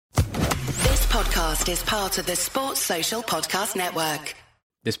podcast is part of the Sports Social Podcast Network.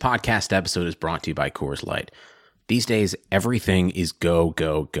 This podcast episode is brought to you by Coors Light. These days, everything is go,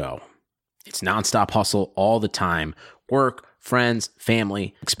 go, go. It's nonstop hustle all the time. Work, friends,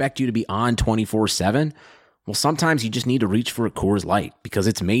 family expect you to be on 24/7. Well, sometimes you just need to reach for a Coors Light because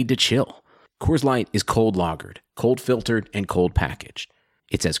it's made to chill. Coors Light is cold lagered, cold filtered, and cold packaged.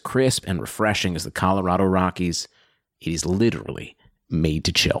 It's as crisp and refreshing as the Colorado Rockies. It is literally made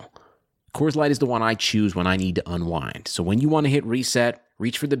to chill. Coors Light is the one I choose when I need to unwind. So when you want to hit reset,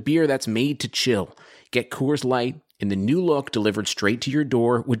 reach for the beer that's made to chill. Get Coors Light in the new look delivered straight to your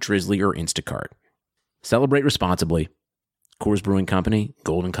door with Drizzly or Instacart. Celebrate responsibly. Coors Brewing Company,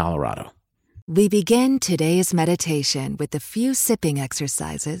 Golden, Colorado. We begin today's meditation with a few sipping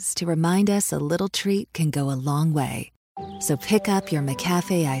exercises to remind us a little treat can go a long way. So pick up your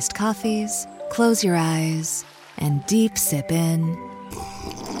McCafe iced coffees, close your eyes, and deep sip in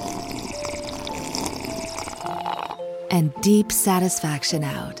and deep satisfaction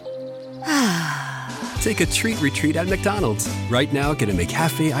out. Take a treat retreat at McDonald's. Right now, get a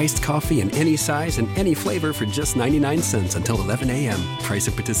McCafe iced coffee in any size and any flavor for just 99 cents until 11 a.m. Price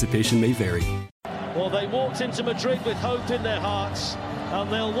of participation may vary. Well, they walked into Madrid with hope in their hearts, and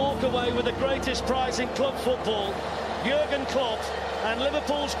they'll walk away with the greatest prize in club football. Jurgen Klopp and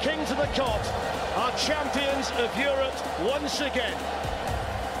Liverpool's king to the cop are champions of Europe once again.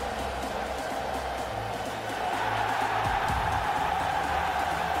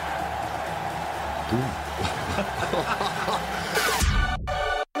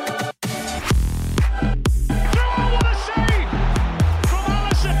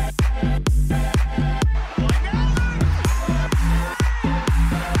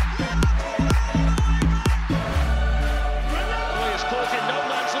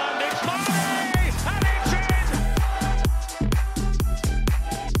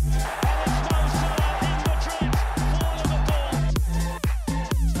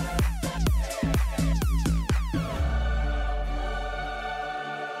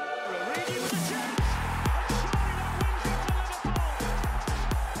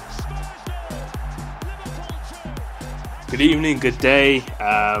 Good evening, good day,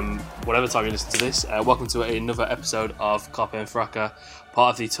 whatever time you listen to this. Welcome to another episode of Coppa and Fracca,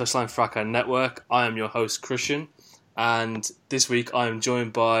 part of the Touchline Fracca network. I am your host, Christian, and this week I am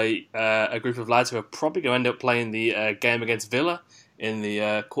joined by a group of lads who are probably going to end up playing the game against Villa in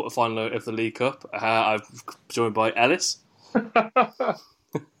the quarter-final of the League Cup. I'm joined by Ellis.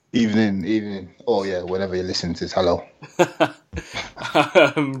 Evening. Oh yeah, whenever you're listening to this, hello.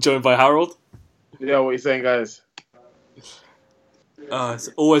 I'm joined by Harold. Yeah, what are you saying, guys? It's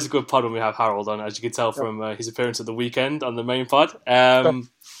always a good pod when we have Harold on, as you can tell from his appearance at the weekend on the main pod.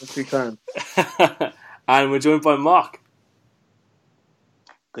 If we can. And we're joined by Mark.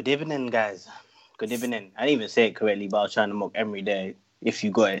 Good evening, guys. Good evening. I didn't even say it correctly, but I was trying to mock Emery there, if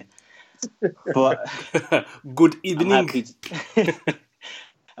you got it. But good evening.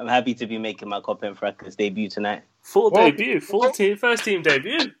 I'm happy to be making my Coppa and Fracca's debut tonight. First team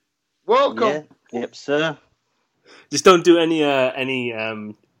debut. Welcome. Yeah. Yep, sir. Just don't do any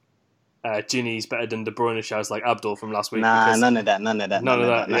Ginny's better than De Bruyne shouts like Abdul from last week. Nah, none of that.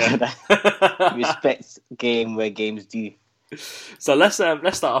 Yeah. Respect game where games due. So let's start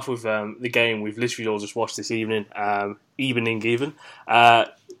off with the game we've literally all just watched this evening.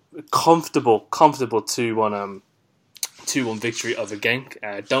 Comfortable 2-1 victory over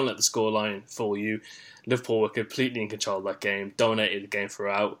Genk. Don't let the scoreline fool you. Liverpool were completely in control of that game, dominated the game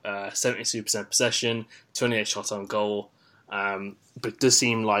throughout, 72% possession, 28 shots on goal. But it does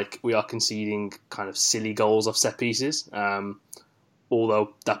seem like we are conceding kind of silly goals off set pieces.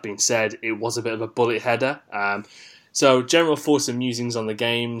 Although, that being said, it was a bit of a bullet header. So, general thoughts and musings on the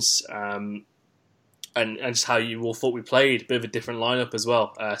games, and just how you all thought we played. A bit of a different lineup as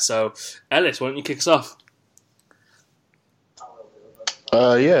well. So, Ellis, why don't you kick us off?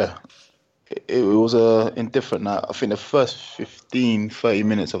 Yeah. It was a indifferent night. I think the first 15-30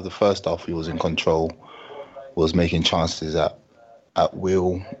 minutes of the first half, he was in control, was making chances at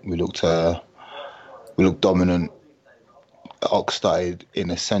will. We looked dominant. Ox started in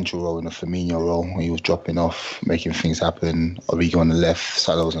a central role, in a Firmino role. He was dropping off, making things happen. Origi on the left,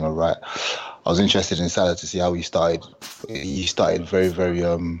 Salah was on the right. I was interested in Salah to see how he started. He started very, very,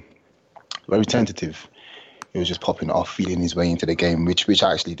 very tentative. He was just popping it off, feeling his way into the game, which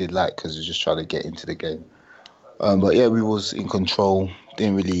I actually did like because he was just trying to get into the game. But yeah, we was in control.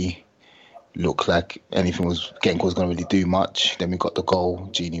 Didn't really look like Genk was going to really do much. Then we got the goal,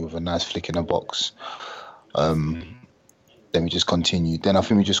 Gini with a nice flick in the box. Then we just continued. Then I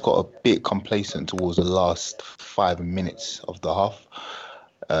think we just got a bit complacent towards the last 5 minutes of the half.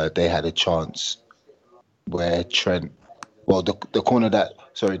 they had a chance where Trent, well, the corner that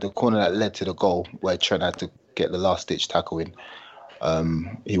led to the goal, where Trent had to get the last ditch tackle in.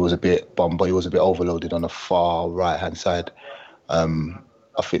 He was a bit bummed, but he was a bit overloaded on the far right hand side.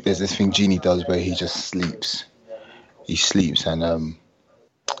 I think there's this thing Genie does where he just sleeps. He sleeps and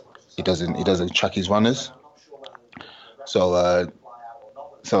he doesn't track his runners. So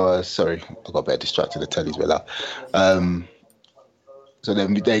sorry, I got a bit distracted. The telly's a bit loud. So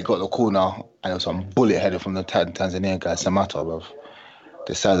then they got the corner, and it was some bullet header from the Tanzanian guy, Samata, bro.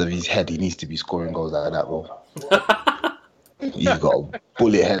 The size of his head, he needs to be scoring goals like that, bro. He's got a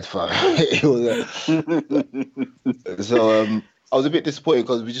bullet head, fam. So I was a bit disappointed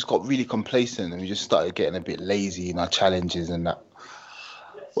because we just got really complacent and we just started getting a bit lazy in our challenges and that.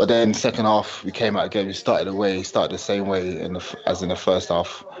 But then second half, we came out again. We started the same way as in the first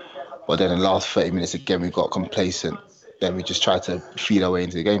half. But then in the last 30 minutes again, we got complacent. Then we just tried to feed our way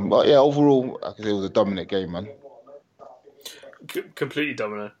into the game. But yeah, overall, I could say it was a dominant game, man. Completely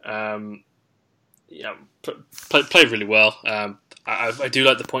dominant. Played really well. I do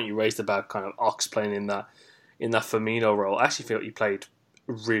like the point you raised about kind of Ox playing in that Firmino role. I actually feel he played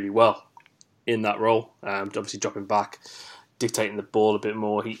really well in that role. Obviously dropping back, dictating the ball a bit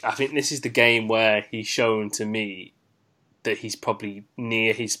more. I think this is the game where he's shown to me that he's probably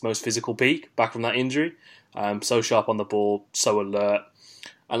near his most physical peak back from that injury. So sharp on the ball, so alert,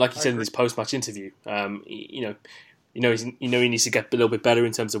 and like you said in this post-match interview, he needs to get a little bit better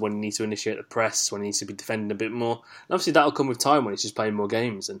in terms of when he needs to initiate the press, when he needs to be defending a bit more. And obviously that'll come with time when he's just playing more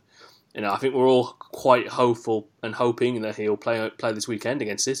games. And I think we're all quite hopeful and hoping that he'll play this weekend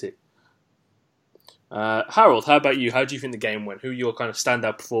against City. Harold, how about you? How do you think the game went? Who are your kind of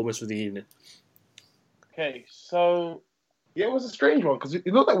standout performers for the evening? Okay, so yeah, it was a strange one because it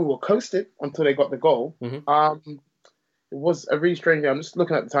looked like we were coasted until they got the goal. Mm-hmm. It was a really strange game. I'm just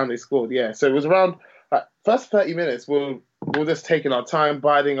looking at the time they scored. Yeah, so it was around first 30 minutes. We're just taking our time,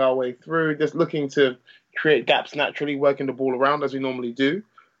 biding our way through, just looking to create gaps naturally, working the ball around as we normally do.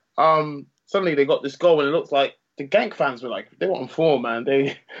 Suddenly they got this goal, and it looks like the Genk fans were on form, man.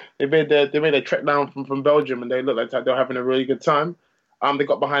 They made their trek down from Belgium, and they looked like they were having a really good time. They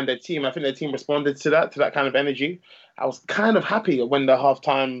got behind their team. I think their team responded to that kind of energy. I was kind of happy when the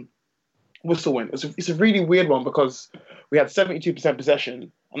halftime whistle went. It's a really weird one because we had 72%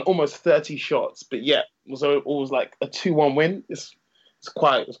 possession and almost 30 shots, but yet it was always like a 2-1 win. It's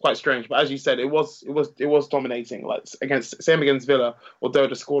quite strange. But as you said, it was dominating. Like same against Villa, although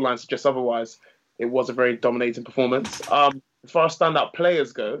the scoreline suggests otherwise. It was a very dominating performance. As far as standout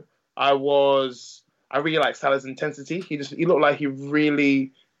players go, I really like Salah's intensity. He looked like he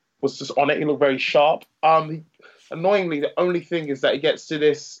really was just on it. He looked very sharp. Annoyingly, the only thing is that he gets to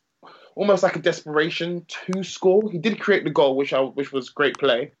this almost like a desperation to score. He did create the goal, which was great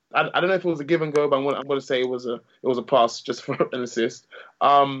play. I don't know if it was a give and go, but I'm going to say it was a pass just for an assist.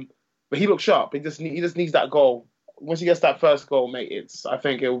 But he looked sharp. He just needs that goal. Once he gets that first goal, mate, I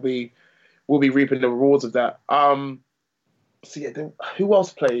think we'll be reaping the rewards of that. So yeah, who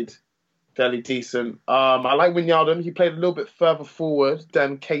else played fairly decent? I like Wijnaldum. He played a little bit further forward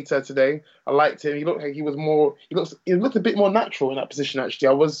than Keita today. I liked him. He looked like he looked a bit more natural in that position. Actually,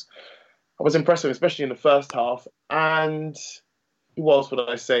 I was impressed with him, especially in the first half. And who else would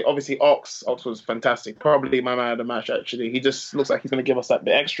I say? Obviously, Ox was fantastic. Probably my man of the match. Actually, he just looks like he's going to give us that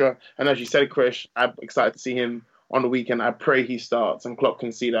bit extra. And as you said, Krish, I'm excited to see him on the weekend. I pray he starts and Klopp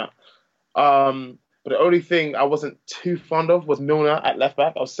can see that. But the only thing I wasn't too fond of was Milner at left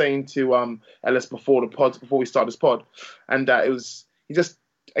back. I was saying to Ellis before we started this pod, and it was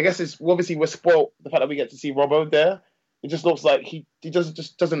I guess it's obviously we're spoiled the fact that we get to see Robbo there. It just looks like he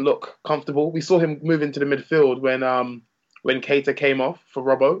just doesn't look comfortable. We saw him move into the midfield when Keita came off for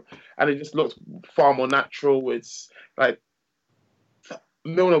Robbo, and it just looked far more natural. It's like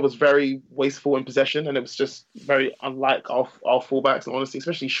Milner was very wasteful in possession, and it was just very unlike our fullbacks, and honestly,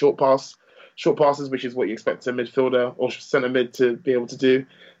 especially short passes, which is what you expect a midfielder or centre mid to be able to do.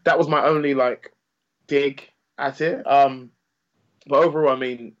 That was my only dig at it. But overall, I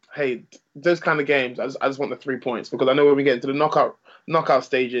mean, hey, those kind of games, I just want the 3 points because I know when we get into the knockout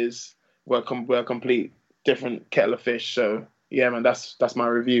stages, we're a complete different kettle of fish. So yeah, man, that's my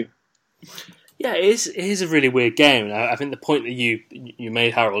review. Yeah, it is a really weird game. And I think the point that you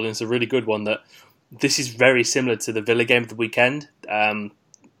made, Harold, is a really good one. That this is very similar to the Villa game of the weekend.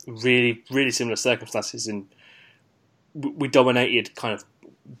 Really, really similar circumstances, and we dominated kind of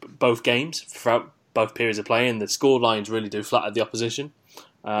both games throughout both periods of play, and the score lines really do flatter the opposition.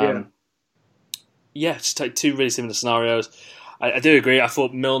 Just take two really similar scenarios. I do agree. I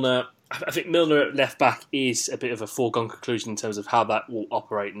thought Milner I think Milner at left back is a bit of a foregone conclusion in terms of how that will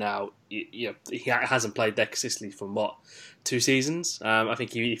operate now. He hasn't played there consistently for 2 seasons. I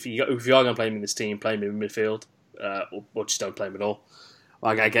think if you are going to play him in this team, play him in midfield, or just don't play him at all.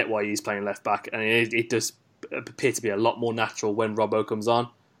 I get why he's playing left back, and it does appear to be a lot more natural when Robbo comes on.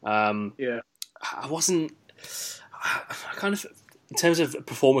 I kind of, in terms of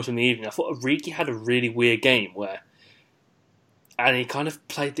performance from the evening, I thought Origi had a really weird game and he kind of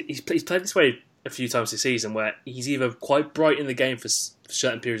played. He's played this way a few times this season, where he's either quite bright in the game for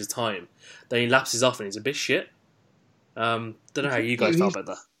certain periods of time, then he lapses off and he's a bit shit. Don't know how you guys felt about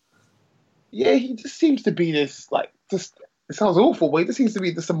that. Yeah, he just seems to be this it sounds awful, but he just seems to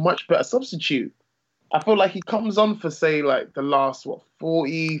be just a much better substitute. I feel like he comes on for, say, like the last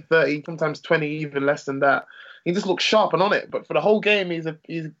 40, 30, sometimes 20, even less than that. He just looks sharp and on it, but for the whole game, he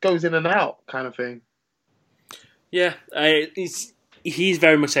goes in and out kind of thing. Yeah, he's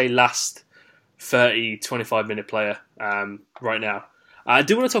very much a last 30, 25-minute player right now. I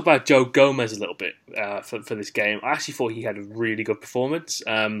do want to talk about Joe Gomez a little bit for this game. I actually thought he had a really good performance.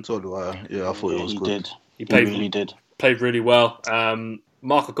 So do I. Yeah, I thought it was good. He really did. Played really well.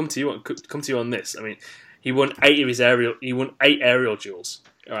 Mark, I'll come to you on this. I mean, he won 8 aerial duels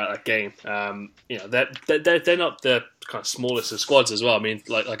that game. They're not the kind of smallest of squads as well. I mean,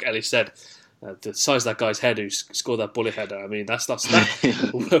 like Ellie said, the size of that guy's head who scored that bullet header. I mean, that's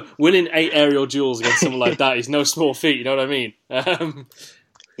winning 8 aerial duels against someone like that is no small feat. You know what I mean?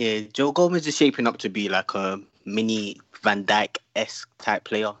 Yeah, Joe Gomez is shaping up to be like a mini Van Dijk-esque type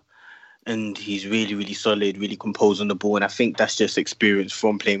player. And he's really, really solid, really composed on the ball. And I think that's just experience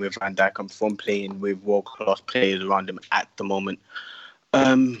from playing with Van Dijk and from playing with world-class players around him at the moment.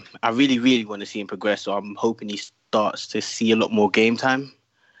 I really, really want to see him progress. So I'm hoping he starts to see a lot more game time.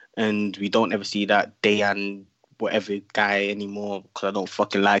 And we don't ever see that Dejan whatever guy anymore because I don't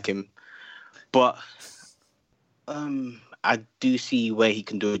fucking like him. But I do see where he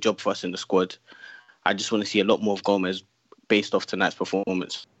can do a job for us in the squad. I just want to see a lot more of Gomez based off tonight's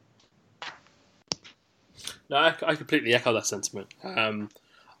performance. No, I completely echo that sentiment.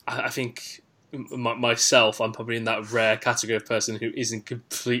 I think myself, I'm probably in that rare category of person who isn't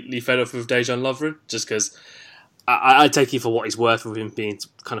completely fed up with Dejan Lovren, just because I take it for what he's worth with him being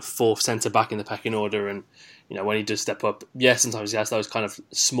kind of 4th centre-back in the pecking order, and when he does step up, sometimes he has those kind of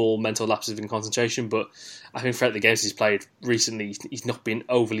small mental lapses in concentration, but I think throughout the games he's played recently, he's not been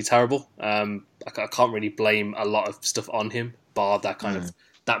overly terrible. I can't really blame a lot of stuff on him, bar that kind of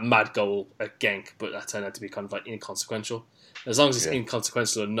that mad goal at Genk, but that turned out to be kind of like inconsequential. As long as it's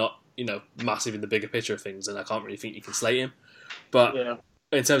inconsequential and not, massive in the bigger picture of things, then I can't really think you can slate him. But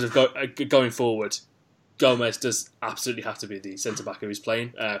in terms of going forward, Gomez does absolutely have to be the centre-back who he's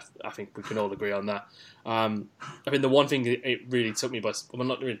playing. I think we can all agree on that. I mean, the one thing it really took me by... Well,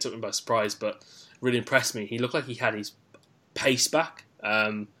 not really took me by surprise, but really impressed me. He looked like he had his pace back.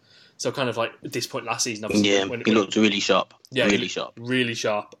 So kind of like at this point last season, obviously, he looked really sharp. Yeah, really sharp. Really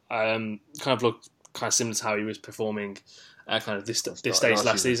sharp. Kind of looked kind of similar to how he was performing kind of this stage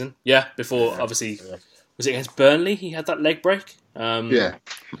last season. Yeah, before obviously was it against Burnley? He had that leg break.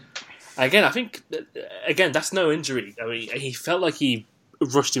 Again, I think that's no injury. I mean, he felt like he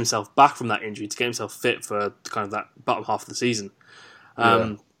rushed himself back from that injury to get himself fit for kind of that bottom half of the season.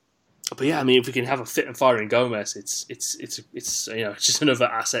 But yeah, I mean, if we can have a fit and firing Gomez, it's just another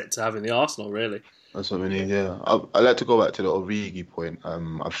asset to have in the Arsenal, really. That's what we need. Yeah, I'd like to go back to the Origi point.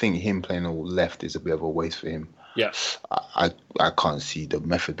 I think him playing all left is a bit of a waste for him. Yeah, I can't see the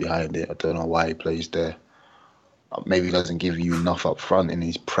method behind it. I don't know why he plays there. Maybe he doesn't give you enough up front in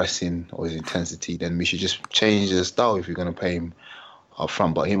his pressing or his intensity. Then we should just change the style if you're going to pay him up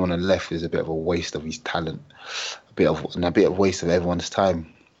front. But him on the left is a bit of a waste of his talent, a bit of waste of everyone's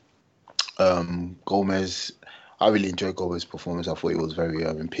time. Gomez, I really enjoyed Gomez's performance. I thought he was very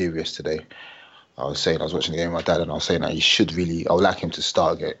imperious today. I was watching the game with my dad, and I was saying that I would like him to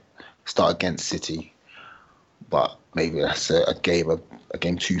start against City, but maybe that's a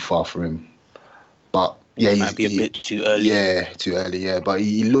game too far for him. But yeah, he might be a bit too early. Yeah, too early. Yeah, but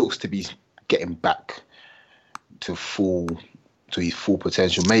he looks to be getting back to his full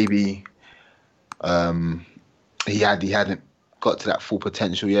potential. Maybe he hadn't got to that full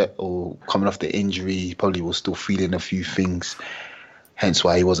potential yet, or coming off the injury, he probably was still feeling a few things. Hence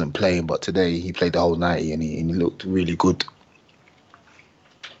why he wasn't playing. But today he played the whole 90 and he looked really good.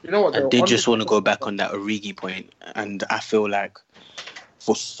 You know what? I did just want to go back on that Origi point, and I feel like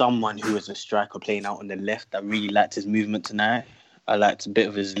for someone who is a striker playing out on the left, I really liked his movement tonight. I liked a bit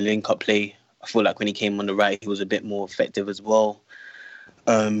of his link-up play. I feel like when he came on the right, he was a bit more effective as well.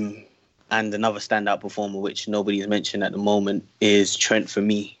 And another standout performer, which nobody's mentioned at the moment, is Trent for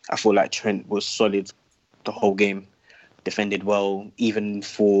me. I feel like Trent was solid the whole game, defended well, even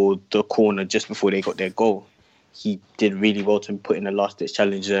for the corner just before they got their goal. He did really well to put in a last-ditch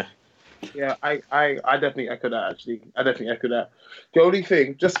challenge there. Yeah, I definitely echo that, actually. I definitely echo that. The only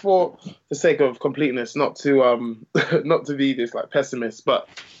thing, just for the sake of completeness, not to not to be this like pessimist, but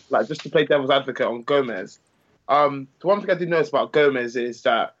like just to play devil's advocate on Gomez. The one thing I did notice about Gomez is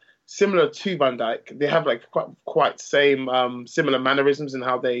that similar to Van Dijk, they have like quite same similar mannerisms in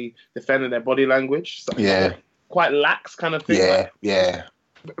how they defend and their body language. So quite lax kind of thing. Yeah.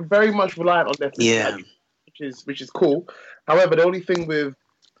 Very much reliant on their physicality, which is cool. However, the only thing with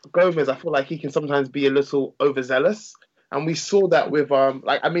Gomez, I feel like he can sometimes be a little overzealous. And we saw that with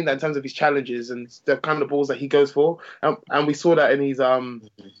I mean that in terms of his challenges and the kind of balls that he goes for. And we saw that in his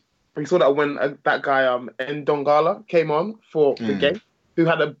we saw that when that guy Ndongala came on for the game, who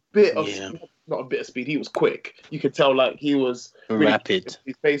had a bit of not a bit of speed. He was quick. You could tell like he was really rapid.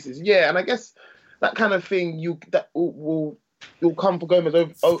 His paces, and I guess that kind of thing will come for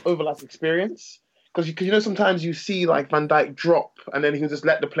Gomez overlap experience. Because you know sometimes you see like Van Dijk drop and then he'll just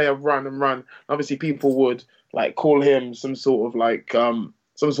let the player run and run. Obviously, people would like call him some sort of like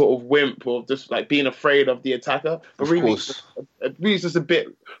some sort of wimp or just like being afraid of the attacker. But really, it's just a bit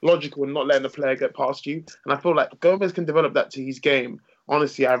logical and not letting the player get past you. And I feel like Gomez can develop that to his game.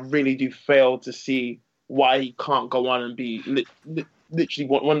 Honestly, I really do fail to see why he can't go on and be literally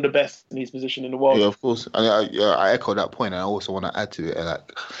one of the best in his position in the world. Yeah, of course. I echo that point, and I also want to add to it.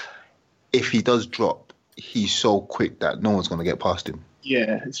 Like, if he does drop, he's so quick that no one's going to get past him.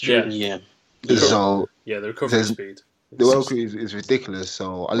 Yeah, it's true. Yeah. So the recovery speed. The recovery is ridiculous.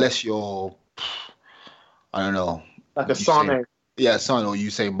 So unless you're, I don't know, like a Sane. Sane or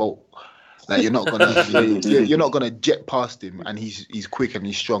Usain Bolt. Like you're not gonna jet past him, and he's quick and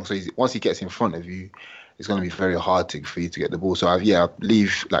he's strong. So once he gets in front of you, it's going to be very hard for you to get the ball. So I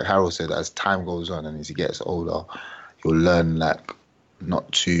believe, like Harold said, as time goes on and as he gets older, he'll learn like not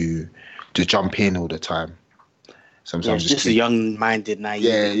to jump in all the time. Sometimes just a young-minded,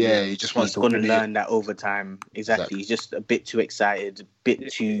 naive. Yeah. He just wants to learn that over time. Exactly. He's just a bit too excited, a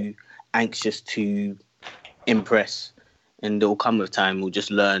bit too anxious to impress. And it will come with time. He'll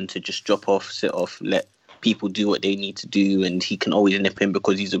just learn to just drop off, sit off, let people do what they need to do, and he can always nip in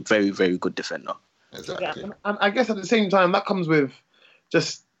because he's a very, very good defender. Exactly. Yeah, and I guess at the same time, that comes with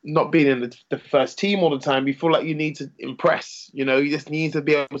just not being in the first team all the time. You feel like you need to impress. You just need to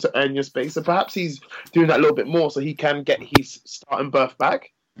be able to earn your space. So perhaps he's doing that a little bit more so he can get his starting berth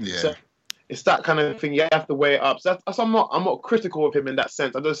back. Yeah. So it's that kind of thing. You have to weigh it up. So I'm not critical of him in that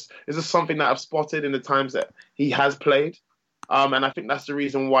sense. it's just something that I've spotted in the times that he has played. And I think that's the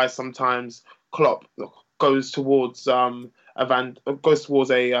reason why sometimes Klopp goes towards a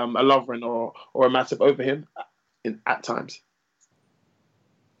Lovren or a Matip over him at times.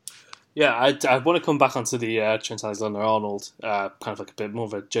 Yeah, I want to come back onto the Trent Alexander-Arnold, kind of like a bit more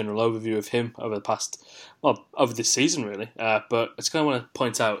of a general overview of him over this season really. But I just kind of want to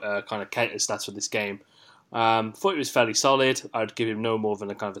point out kind of counter stats for this game. Thought he was fairly solid. I'd give him no more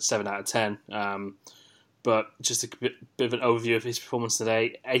than a kind of a 7 out of 10. But just a bit of an overview of his performance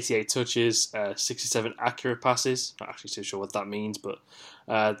today. 88 touches, 67 accurate passes. Not actually too sure what that means, but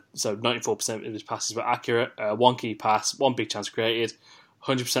so 94% of his passes were accurate. One key pass, one big chance created,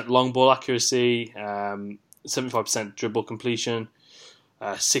 100% long ball accuracy, 75% dribble completion,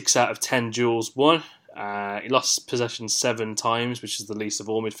 6 out of 10 duels won. He lost possession 7 times, which is the least of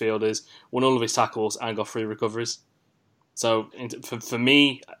all midfielders. Won all of his tackles and got 3 recoveries. So for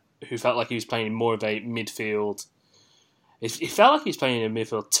me, who felt like he was playing more of a midfield, it felt like he was playing in a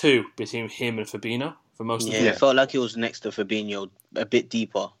midfield 2 between him and Fabinho for most of the game. Yeah, it felt like he was next to Fabinho, a bit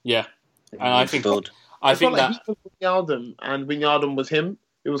deeper. Yeah, and I think that he was Wijnaldum and Wijnaldum was him.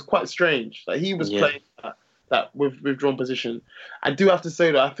 It was quite strange. Like he was playing that withdrawn position. I do have to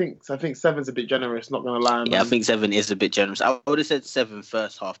say that I think 7's a bit generous. Not going to lie. Yeah, I think 7 is a bit generous. I would have said 7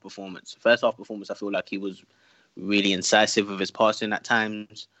 first half performance. First half performance, I feel like he was really incisive with his passing at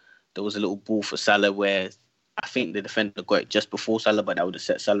times. There was a little ball for Salah where I think the defender got it just before Salah, but that would have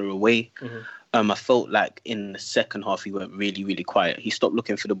set Salah away. Mm-hmm. I felt like in the second half he went really, really quiet. He stopped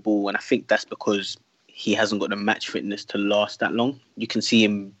looking for the ball, and I think that's because he hasn't got the match fitness to last that long. You can see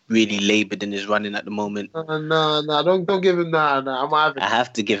him really laboured in his running at the moment. No, don't give him that. No, I'm not having it. I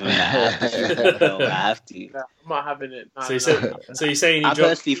have to give him that. I have to. No, I'm not having it. No, so you're saying I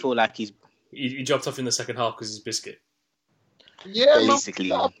personally feel like he dropped off in the second half because he's biscuit? Yeah, basically.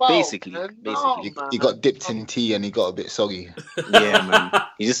 man, He got dipped in tea and he got a bit soggy. Yeah, man.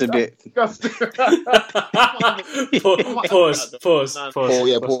 He's just a bit. Pause. Oh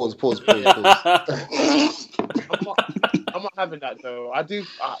yeah, pause. I'm not having that though. I do.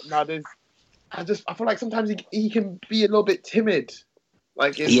 I feel like sometimes he can be a little bit timid.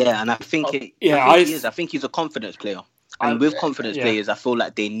 Like and I think I think he's a confidence player. And with confidence players, I feel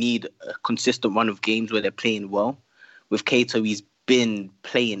like they need a consistent run of games where they're playing well. With Cato, he's been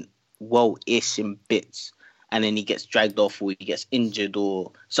playing well-ish in bits, and then he gets dragged off or he gets injured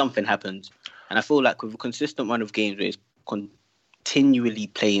or something happens. And I feel like with a consistent run of games where he's continually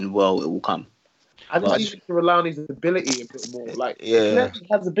playing well, it will come. I just need to rely on his ability a bit more. Like, he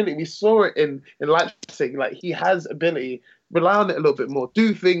has ability. We saw it in Leipzig. Like, he has ability. Rely on it a little bit more.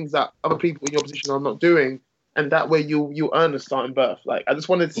 Do things that other people in your position are not doing, and that way you earn a starting berth. Like, I just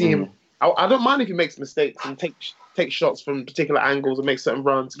wanted to see him. I don't mind if he makes mistakes and take shots from particular angles and make certain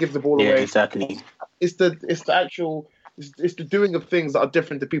runs, give the ball away. Yeah, exactly. It's the doing of things that are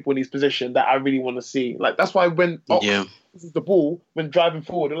different to people in his position that I really want to see. Like, that's why when this is the ball, when driving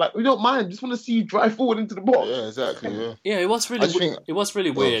forward, they're like, we don't mind. Just want to see you drive forward into the box. Yeah, exactly. Yeah, it was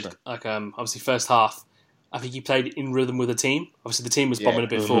really weird. Like, obviously, first half, I think he played in rhythm with the team. Obviously, the team was bombing a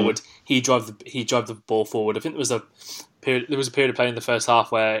bit forward. He drove the ball forward. I think there was a period of play in the first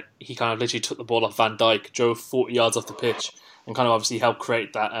half where he kind of literally took the ball off Van Dijk, drove 40 yards off the pitch, and kind of obviously helped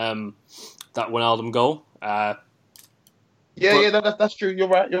create that Wijnaldum goal. That's true. You're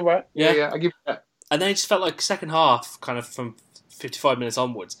right. Yeah, I give you that. And then it just felt like second half, kind of from 55 minutes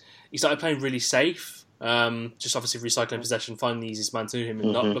onwards, he started playing really safe. Just obviously recycling possession, finding the easiest man to him,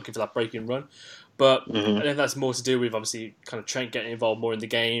 and not looking for that breaking run. But I think that's more to do with obviously kind of Trent getting involved more in the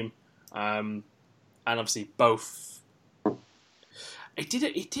game, and obviously both. It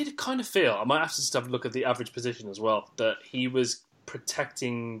did kind of feel. I might have to just have a look at the average position as well. That he was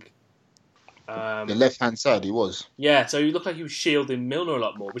protecting. The left-hand side, he was. Yeah, so he looked like he was shielding Milner a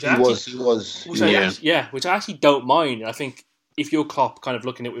lot more. Which he was. Which I actually don't mind. I think if you're Klopp, kind of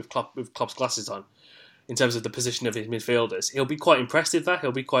looking at it with Klopp's glasses on, in terms of the position of his midfielders, he'll be quite impressed with that.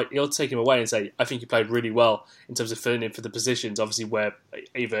 He'll take him away and say, I think you played really well in terms of filling in for the positions, obviously where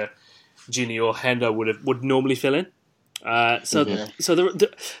either Gini or Hendo would normally fill in. So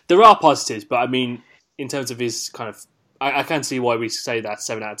there are positives, but I mean, in terms of his kind of, I can see why we say that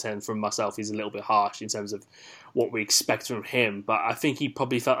 7 out of 10 from myself is a little bit harsh in terms of what we expect from him. But I think he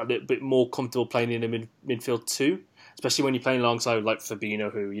probably felt a little bit more comfortable playing in the midfield too, especially when you're playing alongside like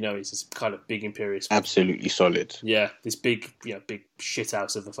Fabinho, who is this kind of big imperious, absolutely solid. Yeah, this big shit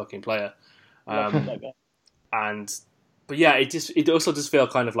house of a fucking player. But yeah, it also just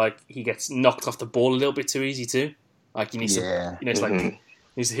felt kind of like he gets knocked off the ball a little bit too easy too. Like he needs to, it's like he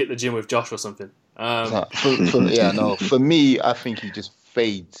needs to hit the gym with Josh or something. For me, I think he just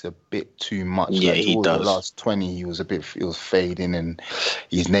fades a bit too much. Yeah, he does. The last 20, he was fading, and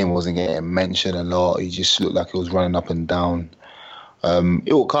his name wasn't getting mentioned a lot. He just looked like he was running up and down.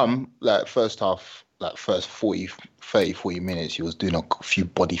 It will come like first half, like first 40 minutes. He was doing a few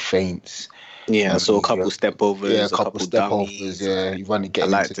body feints. Yeah, so a couple step overs. Yeah, a couple step overs. Yeah, he wanted to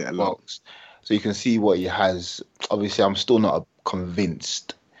get into the box. So you can see what he has. Obviously, I'm still not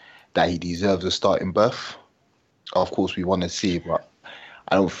convinced that he deserves a starting berth. Of course, we want to see, but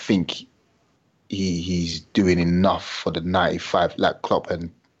I don't think he's doing enough for the 95. Like Klopp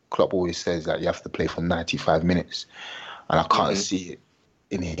always says that you have to play for 95 minutes, and I can't see it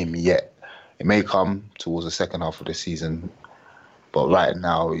in him yet. It may come towards the second half of the season, but right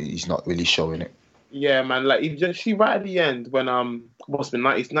now he's not really showing it. Yeah, man. Like you just see right at the end when what's been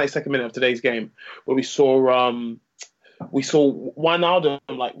 92nd minute of today's game, where we saw Wijnaldum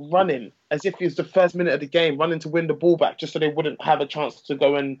like running as if it was the first minute of the game, running to win the ball back just so they wouldn't have a chance to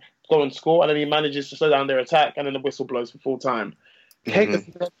go and score, and then he manages to slow down their attack, and then the whistle blows for full time. Kate is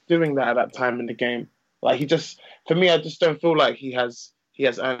not doing that at that time in the game. Like for me, I just don't feel like he has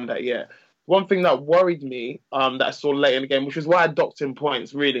earned that yet. One thing that worried me that I saw late in the game, which is why I docked him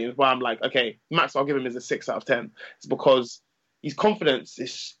points, really, is why I'm like, okay, max I'll give him is a 6 out of 10. It's because his confidence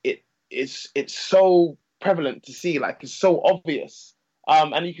it's so prevalent to see, like it's so obvious.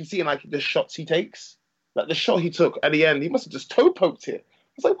 And you can see in like the shots he takes. Like the shot he took at the end, he must have just toe poked it. I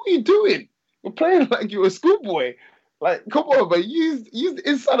was like, what are you doing? You're playing like you're a schoolboy. Like, come on, man, use the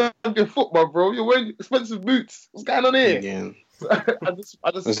inside of your foot, bro. You're wearing expensive boots. What's going on here? Yeah. I just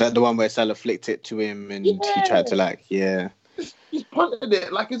was that the one where Salah flicked it to him and he tried to He's punted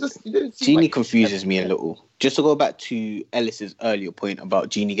it like it's just. Gini confuses me a little. Just to go back to Ellis's earlier point about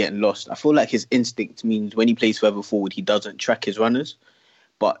Gini getting lost, I feel like his instinct means when he plays further forward, he doesn't track his runners.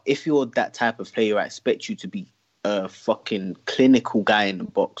 But if you're that type of player, I expect you to be a fucking clinical guy in the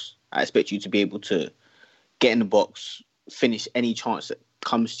box. I expect you to be able to get in the box, finish any chance that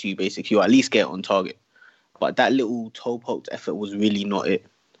comes to you, basically, or at least get on target. But that little toe-poked effort was really not it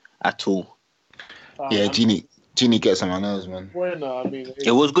at all. Yeah, Genie gets on my nerves, man. Bueno, I mean,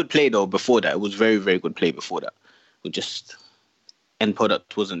 It was good play, though, before that. It was very, very good play before that. It just... end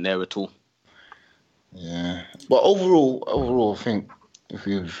product wasn't there at all. Yeah. But overall, I think if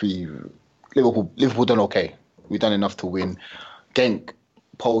we Liverpool done okay. We've done enough to win. Genk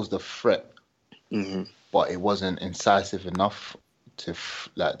posed a threat, but it wasn't incisive enough to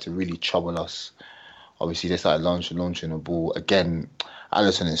really trouble us. Obviously, they started launching the ball again.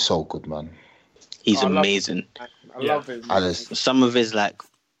 Alisson is so good, man. He's amazing. I love him. Some of his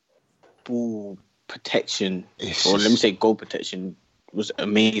ball protection, or let me say goal protection, was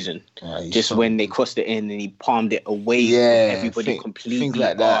amazing. Just when they crossed it in and he palmed it away from everybody completely. Things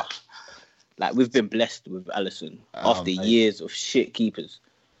like that. We've been blessed with Alisson after years of shit keepers.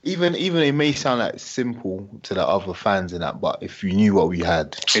 Even it may sound simple to the other fans and that, but if you knew what we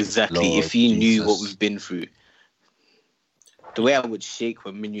had, exactly. Lord, if you knew what we've been through, the way I would shake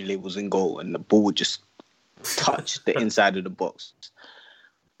when Mignolet was in goal and the ball would just touch the inside of the box.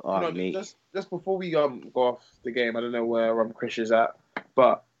 Just before we go off the game, I don't know where Chris is at,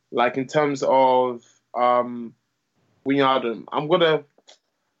 but in terms of Wijnaldum, I'm gonna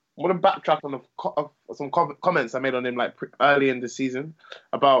backtrack on some comments I made on him early in the season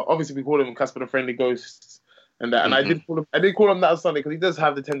about, obviously we call him Casper the Friendly Ghost and that, and I did call him that on Sunday because he does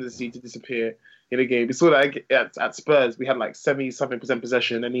have the tendency to disappear in a game. We saw that at Spurs, we had 70-something%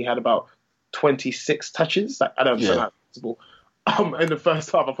 possession and he had about 26 touches. I don't know that's possible. In the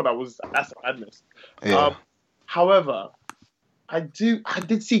first half, I thought that's madness. Yeah. However, I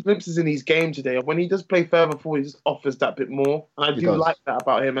did see glimpses in his game today. When he does play further forward, he just offers that bit more. And I do like that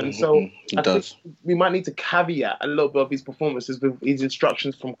about him. And so I think we might need to caveat a little bit of his performances with his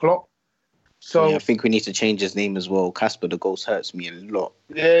instructions from Klopp. So I think we need to change his name as well. Casper the Ghost hurts me a lot.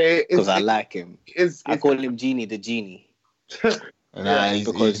 Yeah, because I like him. I call him Genie the Genie.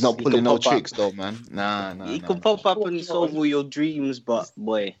 He's not pulling no tricks though, man. Nah. He can pop up and solve all your dreams, but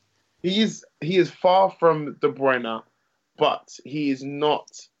boy, he is far from De Bruyne. But he is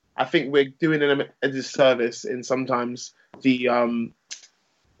not. I think we're doing him a disservice in sometimes the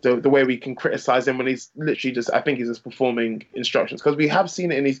way we can criticize him when he's literally just. I think he's just performing instructions because we have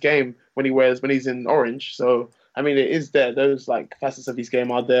seen it in his game when he's in orange. So I mean, it is there. Those facets of his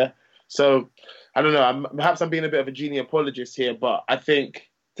game are there. So I don't know. Perhaps I'm being a bit of a Genie apologist here, but I think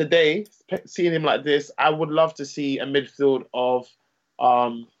today, seeing him like this, I would love to see a midfield of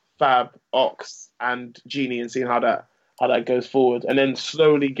Fab, Ox, and Genie, and seeing how that goes forward, and then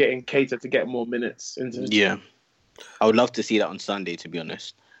slowly getting Keita to get more minutes into the team. I would love to see that on Sunday, to be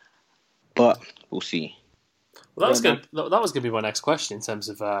honest, but we'll see. Well, that was good. That was going to be my next question in terms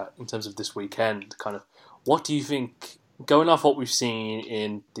of this weekend. Kind of, what do you think? Going off what we've seen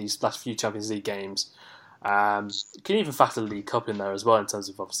in these last few Champions League games, can you even factor the League Cup in there as well in terms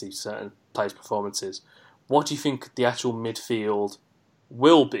of obviously certain players' performances? What do you think the actual midfield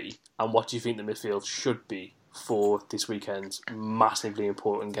will be, and what do you think the midfield should be for this weekend's massively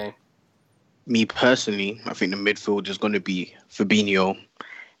important game? Me personally, I think the midfield is going to be Fabinho,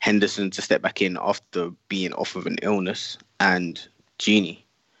 Henderson to step back in after being off of an illness, and Genie.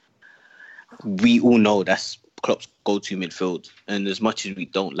 We all know that's Klopp's go-to midfield, and as much as we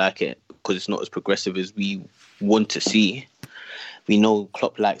don't like it because it's not as progressive as we want to see, we know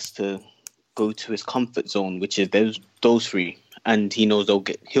Klopp likes to go to his comfort zone, which is those three, and he knows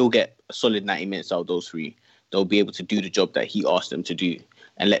he'll get a solid 90 minutes out of those three. They'll be able to do the job that he asked them to do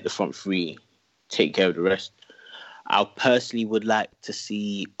and let the front three take care of the rest. I personally would like to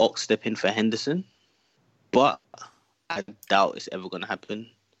see Ox step in for Henderson, but I doubt it's ever going to happen.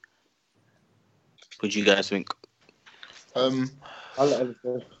 What do you guys think? I'll let Ellis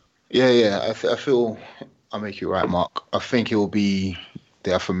go. Yeah. I feel I'll make you right, Mark. I think it will be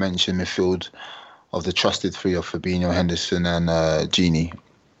the aforementioned midfield of the trusted three of Fabinho, Henderson, and Genie.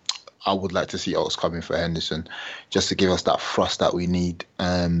 I would like to see Ox coming for Henderson, just to give us that thrust that we need,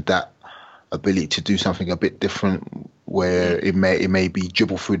 that ability to do something a bit different, where it may be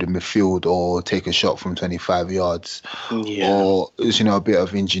dribble through the midfield or take a shot from 25 yards, or a bit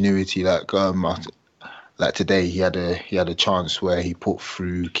of ingenuity. Like today, he had a chance where he put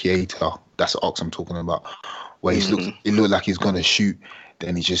through Keita. That's Ox I'm talking about, where it looked like he's gonna shoot,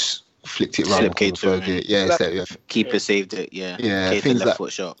 then he just flicked it right over the third gate. Keeper saved it. Things left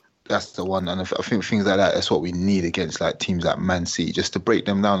foot shot. That's the one, and I think things like that. That's what we need against teams like Man City, just to break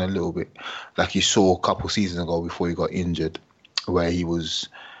them down a little bit, like you saw a couple seasons ago before he got injured, where he was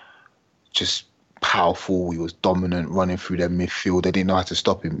just powerful. He was dominant, running through their midfield. They didn't know how to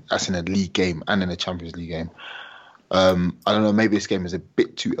stop him. That's in a league game and in a Champions League game. I don't know. Maybe this game is a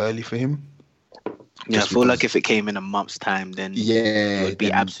bit too early for him. Yeah, I feel like if it came in a month's time, then he would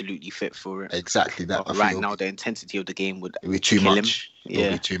be absolutely fit for it. Exactly that. But right now, the intensity of the game would be too kill much. Him. It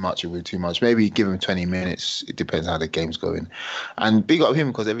would be too much. It would be too much. Maybe give him 20 minutes. It depends how the game's going. And big up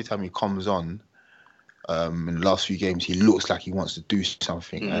him because every time he comes on, in the last few games, he looks like he wants to do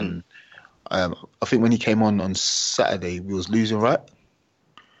something. And I think when he came on Saturday, we was losing, right?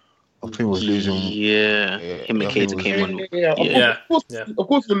 I think we was losing. Yeah. Him and Keita came on. Of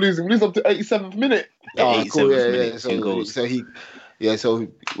course we're losing. We lose up to 87th minute. Oh, cool. So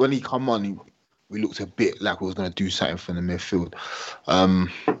when he come on, we looked a bit like we was going to do something from the midfield.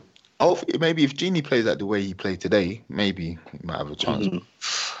 Maybe if Gini plays like the way he played today, maybe he might have a chance.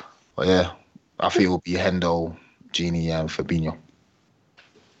 But yeah, I think it will be Hendo, Gini, and Fabinho.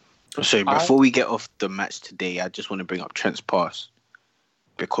 So before we get off the match today, I just want to bring up Trent's pass.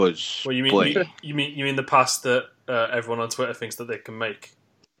 Because you mean the pass that everyone on Twitter thinks that they can make?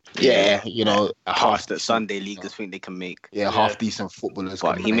 Yeah, a pass that Sunday leaguers think they can make. Yeah, half decent footballers.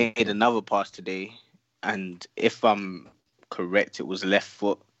 But he made another pass today, and if I'm correct, it was left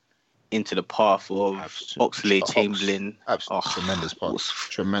foot into the path of Oxlade-Chamberlain. Tremendous pass.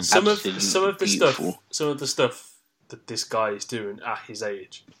 Tremendous. Some of the stuff that this guy is doing at his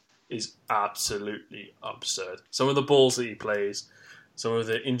age is absolutely absurd. Some of the balls that he plays. Some of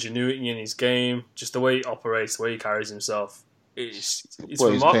the ingenuity in his game, just the way he operates, the way he carries himself, it's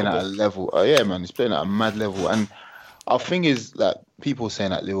remarkable. He's playing at a level. Oh yeah, man, he's playing at a mad level. And our thing is that people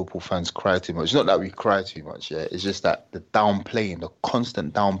saying that Liverpool fans cry too much. It's not that we cry too much, yeah. It's just that the downplaying, the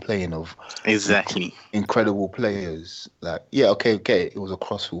constant downplaying of incredible players. Like, yeah, okay, it was a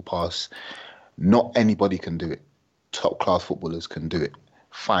crossfield pass. Not anybody can do it. Top class footballers can do it.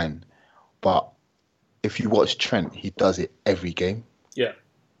 Fine, but if you watch Trent, he does it every game. Yeah.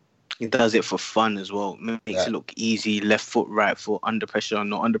 He does it for fun as well. Makes it look easy. Left foot, right foot, under pressure,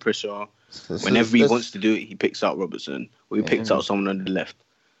 not under pressure. Whenever he wants to do it, he picks out Robertson or he picks out someone on the left.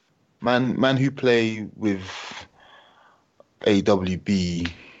 Man who play with AWB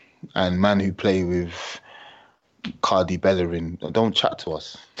and man who play with Cardi Bellerin, don't chat to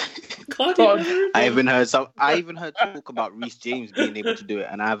us. I even heard talk about Reece James being able to do it,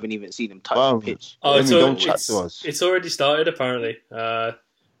 and I haven't even seen him touch the pitch. Don't chat to us. It's already started apparently.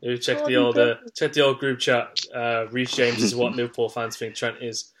 Check the old group chat. Reece James is what Liverpool fans think Trent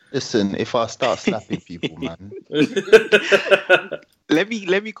is. Listen, if I start slapping people, man. Let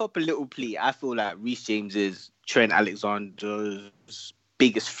me cop a little plea. I feel like Reece James is Trent Alexander's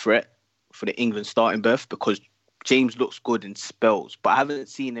biggest threat for the England starting berth because James looks good in spells, but I haven't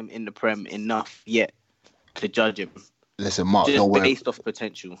seen him in the Prem enough yet to judge him. Listen, Mark, just based off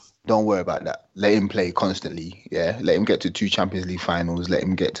potential. Don't worry about that. Let him play constantly. Yeah, let him get to 2 Champions League finals. Let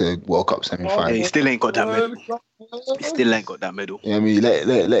him get to World Cup semi-finals. He still ain't got that medal. Yeah, I mean,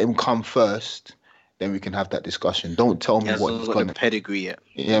 let him come first. Then we can have that discussion. Don't tell me what he's gonna. The pedigree yet.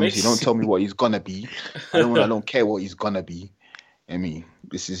 Yeah, don't tell me what he's gonna be. I don't care what he's gonna be. I mean,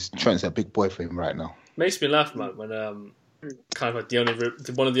 Trent's a big boy for him right now. Makes me laugh, man, when kind of like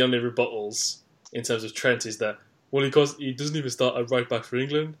one of the only rebuttals in terms of Trent is that he doesn't even start a right back for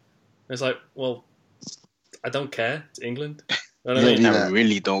England. And it's like, well, I don't care. It's England. You know what I mean? I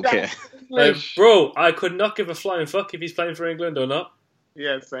really don't care. Like, bro, I could not give a flying fuck if he's playing for England or not.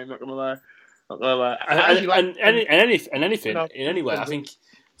 Yeah, same. Not gonna lie. And anything in any way, I think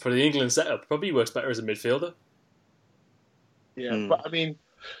for the England setup, probably works better as a midfielder. Yeah, but I mean,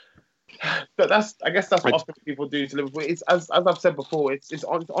 I guess that's what often people do to Liverpool. It's as I've said before, it's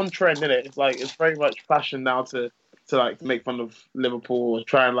on trend, isn't it? It's like it's very much fashion now to like make fun of Liverpool or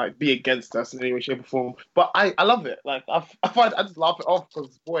try and like be against us in any way, shape, or form. But I love it. Like I just laugh it off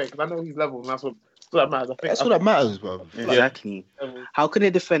because I know he's level, and that's what matters. That's what that matters, bro. Exactly. How can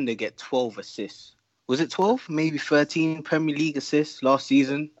a defender get 12 assists? Was it 12? Maybe 13 Premier League assists last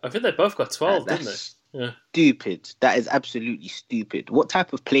season? I think they both got 12, didn't they? Yeah. Stupid. That is absolutely stupid. What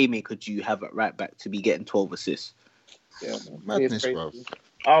type of playmaker do you have at right back to be getting 12 assists? Yeah, madness, bro.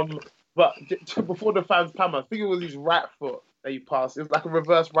 But before the fans come, I think it was his right foot that he passed. It was like a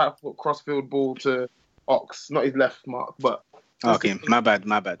reverse right foot crossfield ball to Ox, not his left, Mark. But okay, my bad.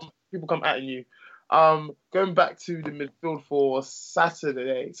 People come at you. Going back to the midfield for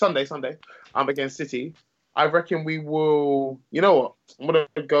Sunday, against City. I reckon we will. You know what? I'm gonna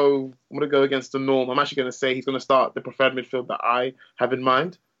go against the norm. I'm actually gonna say he's gonna start the preferred midfield that I have in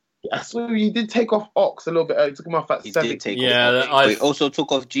mind. I saw he did take off Ox a little bit early. Took him off at 7. He also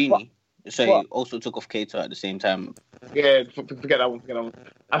took off Gini. So he also took off Keita at the same time. Yeah, forget that one.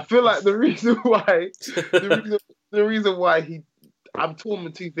 I feel like the reason why I'm torn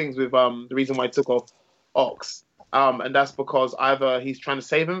with two things with the reason why he took off Ox, and that's because either he's trying to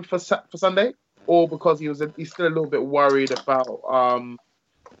save him for Sunday, or because he's still a little bit worried about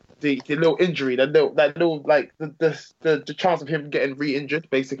the little injury, that little like the chance of him getting re-injured.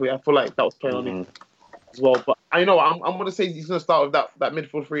 Basically, I feel like that was playing on him as well. But I know I'm going to say he's going to start with that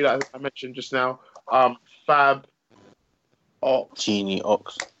midfield three that I mentioned just now. Fab, Ox,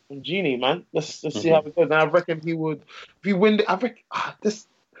 Genie, man. Let's see how it goes. And I reckon he would, if he win. I reckon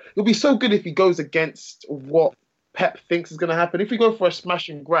it'll be so good if he goes against what Pep thinks is going to happen. If we go for a smash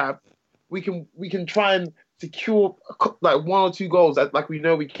and grab, we can try and secure like 1 or 2 goals like we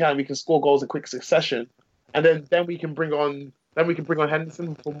know we can. We can score goals in quick succession, and then we can bring on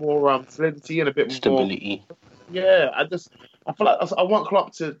Henderson for more solidity and a bit more stability. Yeah, I feel like I want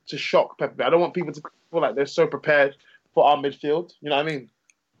Klopp to shock Pep. I don't want people to feel like they're so prepared for our midfield. You know what I mean?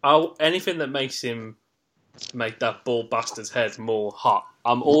 Anything that makes him make that ball bastard's head more hot,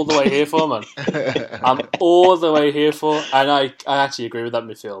 I'm all the way here for, man. I'm all the way here for, and I actually agree with that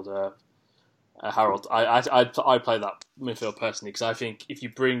midfield. Harold, I play that midfield personally because I think if you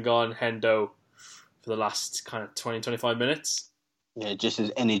bring on Hendo for the last kind of 20-25 minutes, just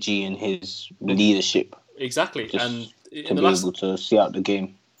his energy and his leadership, exactly, and to be able to see out the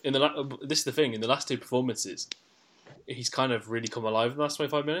game. This is the thing. In the last 2 performances, he's kind of really come alive in the last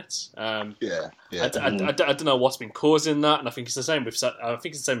 25 minutes. I don't know what's been causing that, and I think it's the same with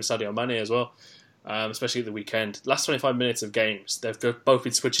Sadio Mane as well. Especially at the weekend. Last 25 minutes of games, they've both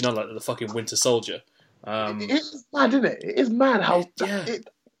been switching on like the fucking Winter Soldier. It is mad, isn't it? It is mad how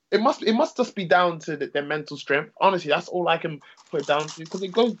it must just be down to their mental strength. Honestly, that's all I can put it down to, because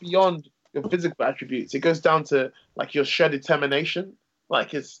it goes beyond your physical attributes. It goes down to like your sheer determination.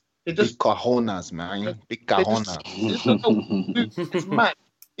 Like it just big cojones, man. Big cojones. It's mad.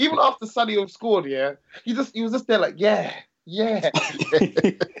 Even after Sadio scored, he was just there like, yeah.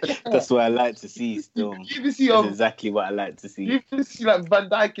 That's what I like to see still. That's exactly what I like to see. You see like Van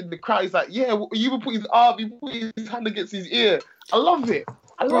Dijk in the crowd, he's like, yeah, you even put his arm, you put his hand against his ear. I love it.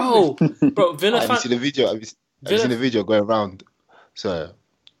 Bro, Villa have you seen the video? Have you seen the video going around? So,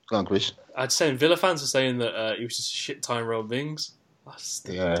 go on, Chris. I'd say Villa fans are saying that he was just a shit time Rob Mings.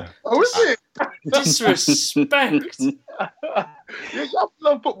 Yeah. Oh, is it? Disrespect. You have to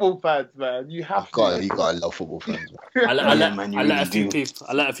love football fans, man. You gotta love football fans. Man. I let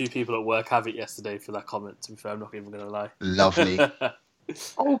a few people at work have it yesterday for that comment. To be fair, I'm not even going to lie. Lovely.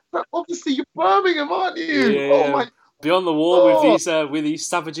 Obviously you're Birmingham, aren't you? Yeah. Oh my. Be on the wall with these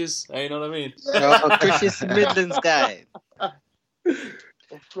savages. You know what I mean? Chris is Midlands guy. Of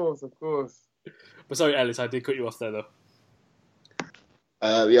course. But sorry, Ellis, I did cut you off there though.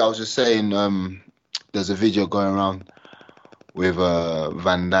 I was just saying, there's a video going around with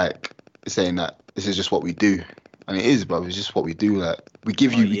Van Dijk saying that this is just what we do, and it is, bro. It's just what we do. Like we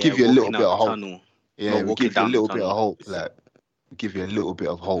give you a little bit of hope. Yeah, we give you a little bit of hope. Like we give you a little bit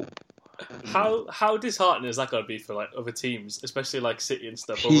of hope. How disheartening is that going to be for like other teams, especially like City and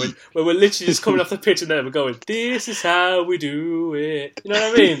stuff, where we're literally just coming off the pitch and then we're going, "This is how we do it." You know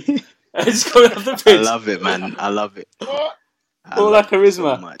what I mean? And just coming off the pitch. I love it, man. I love it. All that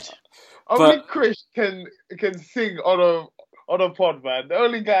charisma. So much. Only Chris can sing on a pod, man. The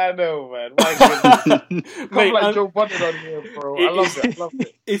only guy I know, man. My Mate, like Joe Budden on here, bro. I love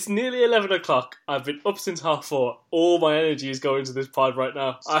it. It's nearly 11 o'clock. I've been up since 4:30. All my energy is going to this pod right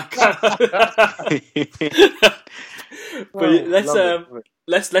now. I can't. But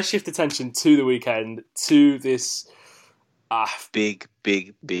let's shift attention to the weekend, to this big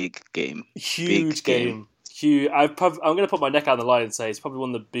game. Huge game. Huge. I'm going to put my neck out on the line and say it's probably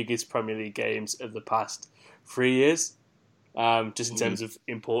one of the biggest Premier League games of the past 3 years, just in terms of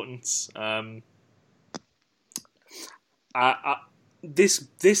importance.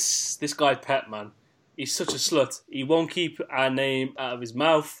 This guy Pep, man, he's such a slut. He won't keep our name out of his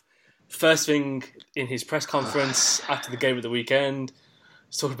mouth. First thing in his press conference after the game of the weekend,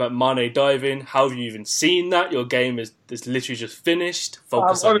 he's talking about Mane diving. How have you even seen that? Your game is literally just finished.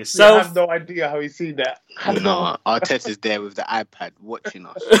 Focus on yourself. I have no idea how he's seen that. No, Arteta's there with the iPad watching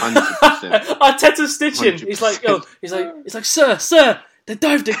us. 100%. Arteta's stitching. 100%. He's like, sir, they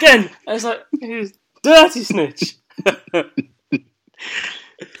dived again. And it's like, he's dirty snitch.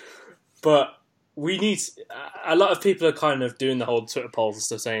 But we need. A lot of people are kind of doing the whole Twitter polls and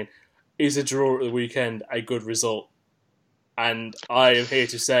stuff, saying, "Is a draw at the weekend a good result?" And I am here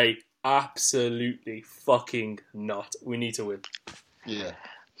to say, absolutely fucking not. We need to win. Yeah.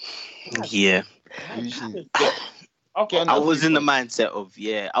 I was in the mindset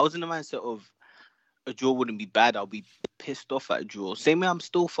of a a draw wouldn't be bad. I'll be pissed off at a draw. Same way I'm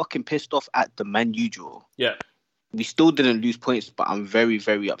still fucking pissed off at the Man U draw. Yeah. We still didn't lose points, but I'm very,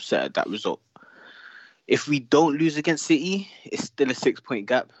 very upset at that result. If we don't lose against City, it's still a 6-point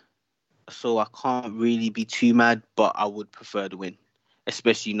gap. So I can't really be too mad, but I would prefer the win.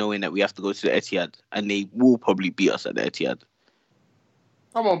 Especially knowing that we have to go to the Etihad. And they will probably beat us at the Etihad.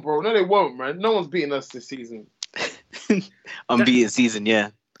 Come on, bro. No, they won't, man. No one's beating us this season. Unbeaten season, yeah.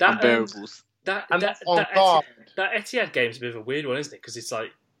 Unbearables. That Etihad game's a bit of a weird one, isn't it? Because it's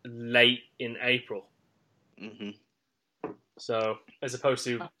like late in April. Mm-hmm. So, as opposed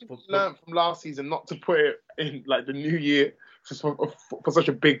to... learned from last season not to put it in like the new year for such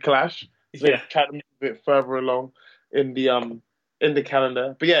a big clash. So yeah. Try to move a bit further along in the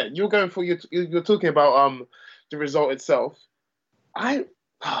calendar. But yeah, you're talking about the result itself. It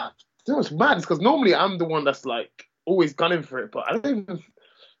was mad because normally I'm the one that's like always gunning for it, but I don't even...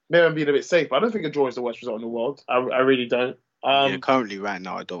 Maybe I'm being a bit safe, but I don't think a draw is the worst result in the world. I really don't. Currently, right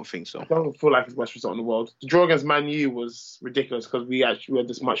now, I don't think so. I don't feel like it's the worst result in the world. The draw against Man U was ridiculous because we actually were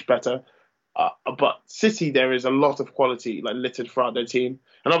this much better. But City, there is a lot of quality like littered throughout their team.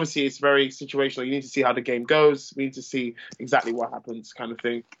 And obviously, it's very situational. You need to see how the game goes. We need to see exactly what happens kind of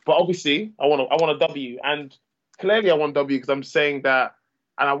thing. But obviously, I want a W. And clearly, I want a W because I'm saying that,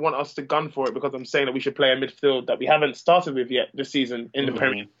 and I want us to gun for it because I'm saying that we should play a midfield that we haven't started with yet this season in the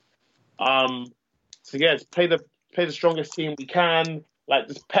Premier League. So yeah, play the strongest team we can. Like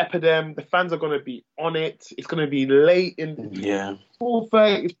just pepper them. The fans are gonna be on it. It's gonna be late in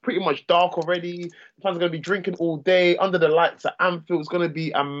 4:30. It's pretty much dark already. The fans are gonna be drinking all day under the lights at Anfield. It's gonna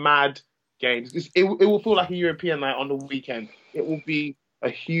be a mad game. It will feel like a European night on the weekend. It will be a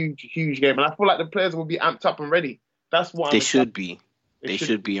huge game, and I feel like the players will be amped up and ready. That's what they should be. They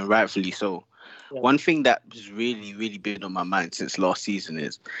should be, and rightfully so. Yeah. One thing that has really, really been on my mind since last season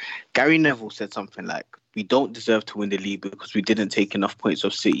is Gary Neville said something like, we don't deserve to win the league because we didn't take enough points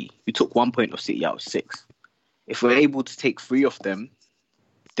off City. We took 1 point of City out of 6. If we're able to take 3 of them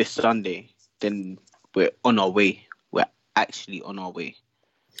this Sunday, then we're on our way. We're actually on our way.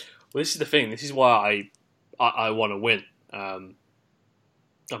 Well, this is the thing. This is why I want to win. I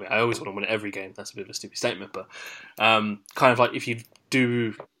mean, I always want to win every game. That's a bit of a stupid statement, but kind of like if you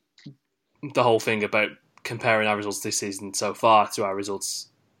do the whole thing about comparing our results this season so far to our results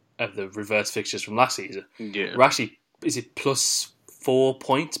of the reverse fixtures from last season, we're actually, is it +4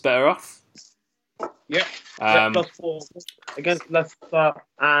 points better off? Yeah, +4 against Leicester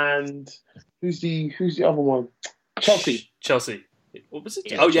and who's the other one? Chelsea. What was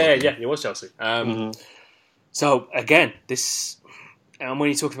it? Yeah, it was Chelsea. So again, this, and when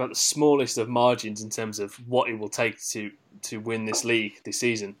you're talking about the smallest of margins in terms of what it will take to win this league this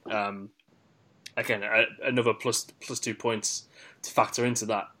season, again, another plus 2 points to factor into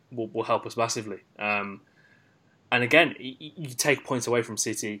that will help us massively. And again, you take points away from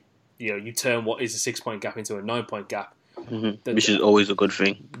City, you turn what is a 6-point gap into a 9-point gap. Mm-hmm. Which is always a good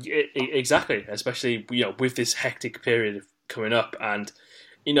thing. Exactly, especially with this hectic period coming up, and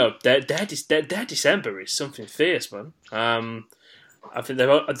their December is something fierce, man. I think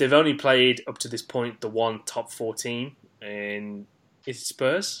they've only played up to this point the one top 14 in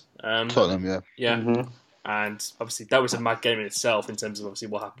Spurs. Tottenham, yeah. Yeah. Mm-hmm. And obviously that was a mad game in itself in terms of obviously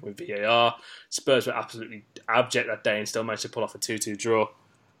what happened with VAR. Spurs were absolutely abject that day and still managed to pull off a 2-2 draw.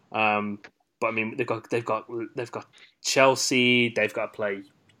 But I mean, they've got Chelsea, they've got to play,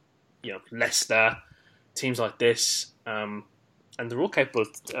 Leicester, teams like this, and they're all capable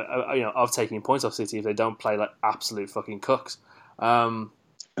of taking points off City if they don't play like absolute fucking cooks. And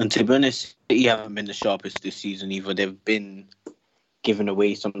to be honest, City haven't been the sharpest this season either. They've been giving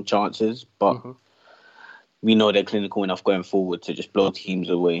away some chances, but we know they're clinical enough going forward to just blow teams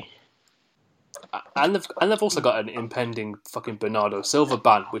away. And they've also got an impending fucking Bernardo Silva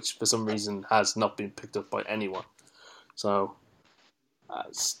ban, which for some reason has not been picked up by anyone. So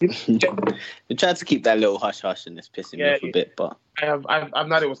they tried to keep that little hush hush, and it's pissing me off a bit. But I've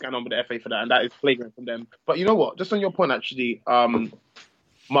no idea what's going on with the FA for that, and that is flagrant from them. But you know what? Just on your point, actually,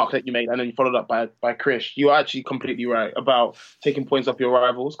 Mark, that you made, and then you followed up by Chris. You're actually completely right about taking points off your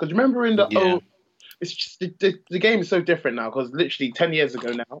rivals. Because remember in the it's just the game is so different now. Because literally 10 years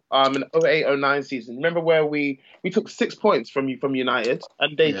ago now, in the 08-09 season, remember where we took 6 points from United,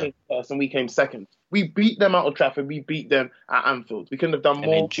 and they came first and we came second. We beat them out of Trafford. We beat them at Anfield. We couldn't have done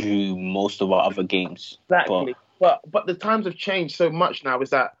more. And they drew most of our other games. Exactly. But the times have changed so much now. Is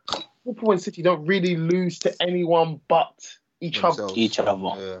that Liverpool and City don't really lose to anyone but each other.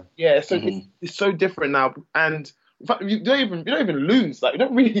 Yeah. So it's so different now, and in fact, we don't even lose. Like we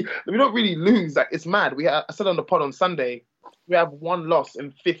don't really lose. Like it's mad. I said on the pod on Sunday, we have one loss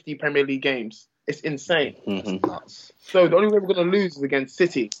in 50 Premier League games. It's insane. Mm-hmm. Nuts. So the only way we're going to lose is against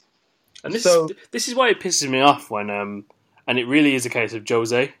City. And this So- this is why it pisses me off when and it really is a case of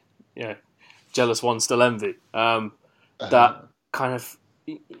Jose, jealous one still envy. That kind of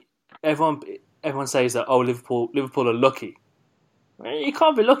everyone says that Liverpool are lucky. You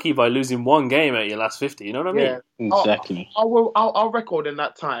can't be lucky by losing one game at your last 50. You know what I mean? Yeah. Exactly. Our record in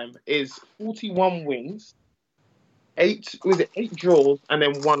that time is 41 wins, 8 draws, and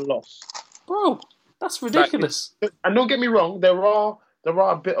then 1 loss. Bro, that's ridiculous. And don't get me wrong, there are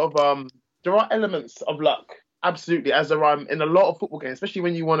a bit of there are elements of luck, absolutely, as there are in a lot of football games, especially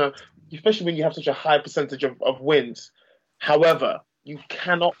when you have such a high percentage of wins. However, you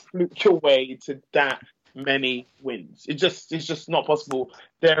cannot fluke your way to that many wins. It's just not possible.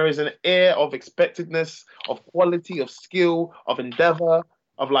 There is an air of expectedness, of quality, of skill, of endeavour,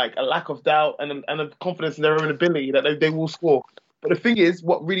 of like a lack of doubt and a confidence in their own ability that they will score. But the thing is,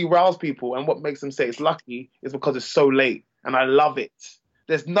 what really riles people and what makes them say it's lucky is because it's so late, and I love it.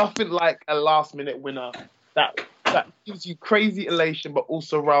 There's nothing like a last-minute winner that gives you crazy elation, but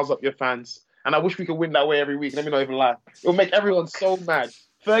also riles up your fans. And I wish we could win that way every week. Let me not even lie. It'll make everyone so mad.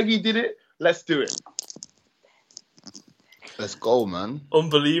 Fergie did it. Let's do it. Let's go, man.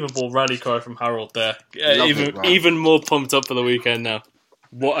 Unbelievable rally cry from Harold there. Love it, man. Even more pumped up for the weekend now.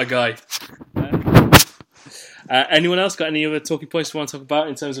 What a guy. Anyone else got any other talking points we want to talk about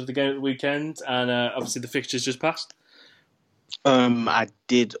in terms of the game at the weekend? And obviously the fixtures just passed. I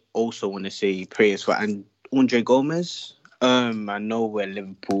did also want to say prayers for Andre Gomez. I know we're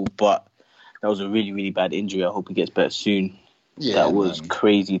Liverpool, but that was a really, really bad injury. I hope he gets better soon. Yeah, that was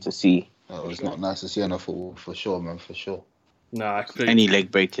crazy to see. That was not nice to see on a football, for sure, man, for sure. No, I Any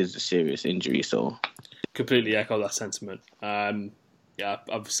leg break is a serious injury, so... completely echo that sentiment.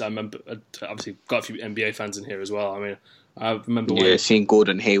 Obviously, I remember. Obviously, got a few NBA fans in here as well. I mean, I remember seeing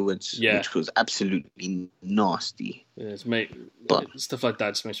Gordon Hayward's, which was absolutely nasty. But stuff like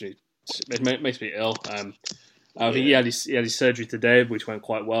that just makes me ill. I think he had his surgery today, which went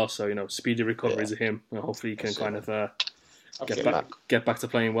quite well. So speedy recovery to him. Hopefully, he can kind of get back to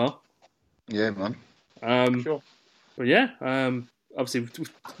playing well. Yeah, man. Sure. But yeah, obviously,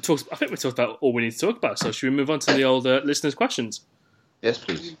 I think we talked about all we need to talk about. So should we move on to the old listeners' questions? Yes,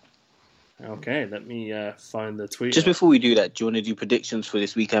 please. Okay, let me find the tweet. Just before we do that, do you want to do predictions for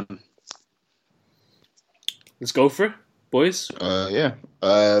this weekend? Let's go for it, boys. Yeah.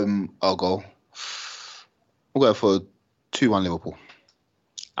 I'll go. We'll go for 2-1 Liverpool.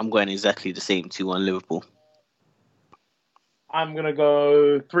 I'm going exactly the same, 2-1 Liverpool. I'm going to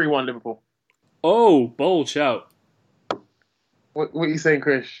go 3-1 Liverpool. Oh, bold shout. What are you saying,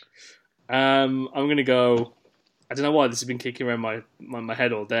 Chris? I'm going to go... I don't know why this has been kicking around my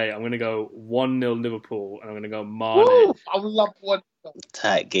head all day. I'm going to go 1-0 Liverpool, and I'm going to go Mane. Woo! I would love 1.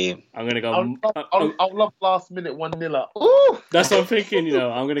 Tight game. I'm going to go... I'll love last minute 1-0. Ooh! That's what I'm thinking,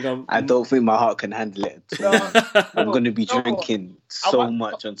 I'm going to go... I don't think my heart can handle it. I'm going to be drinking so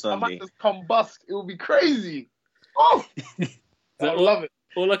much on Sunday. I might just combust. It will be crazy. Oh! I love it.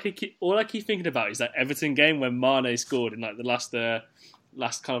 All I keep thinking about is that Everton game when Mane scored in like the last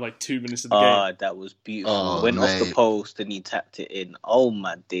kind of like 2 minutes of the game. Oh, that was beautiful. Went off the post and he tapped it in. Oh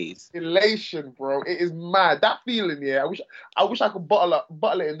my days. Elation, bro. It is mad. That feeling, yeah. I wish I could bottle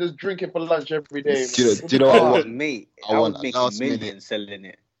it and just drink it for lunch every day. Do you know what I want? Mate, I would want make millions selling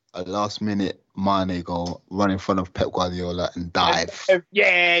it. A last minute Mane goal, run in front of Pep Guardiola and dive.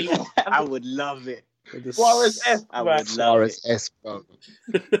 Yeah. I would love it. Suarez-esque, I man. would love it. Suarez-esque, bro.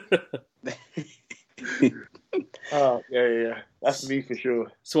 Oh, yeah. That's me for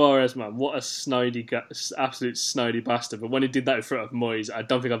sure. Suarez, man, what a absolute snidey bastard. But when he did that in front of Moyes, I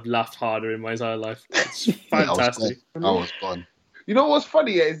don't think I've laughed harder in my entire life. It's fantastic. I was gone. You know what's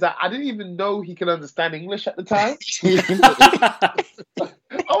funny is that I didn't even know he can understand English at the time.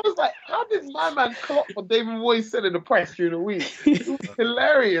 I was like, how did my man clock what David Moyes said in the press during the week? It was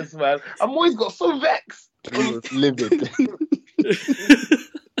hilarious, man. And Moyes got so vexed. He was livid.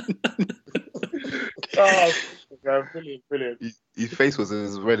 Oh, God, brilliant. His face was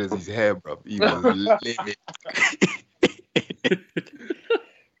as red as his hair, bro. He was livid.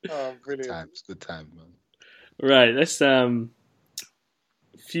 Oh, brilliant. Good time, man. Right, let's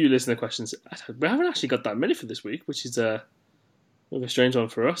few listener questions. We haven't actually got that many for this week, which is a strange one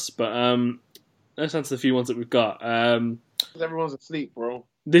for us. But let's answer the few ones that we've got. Everyone's asleep, bro.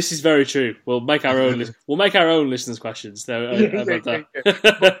 This is very true. We'll make our own. We'll make our own listeners' questions. How about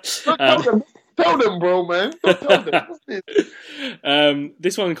that? Tell them, bro, man. Don't tell them. What's this?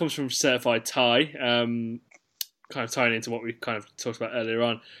 This one comes from Certified Thai. kind of tying into what we kind of talked about earlier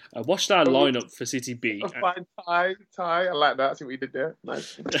on. Watch that lineup for City B. Fine, tie. I like that. See what you did there.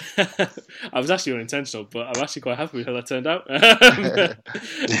 Nice. I was actually unintentional, but I'm actually quite happy with how that turned out.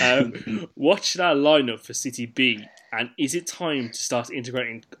 Watch that lineup for City B, and is it time to start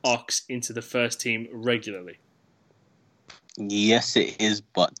integrating Ox into the first team regularly? Yes, it is,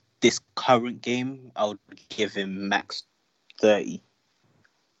 but this current game, I would give him max 30.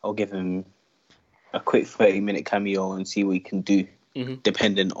 I'll give him a quick 30-minute cameo and see what he can do,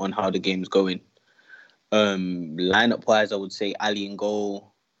 depending on how the game's going. Lineup-wise, I would say Ali in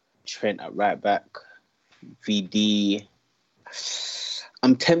goal, Trent at right back, VD.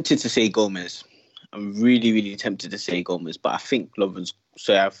 I'm tempted to say Gomez. I'm really, really tempted to say Gomez, but I think Klopp's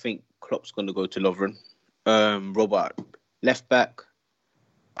going to go to Lovren. Robert, left back.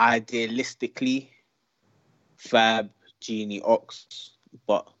 Idealistically, Fab, Genie, Ox,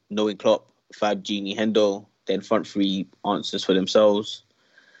 but knowing Klopp, Fab, Genie, Hendo, then front three answers for themselves.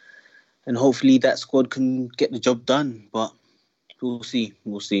 And hopefully that squad can get the job done, but we'll see.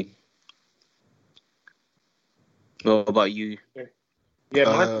 What about you?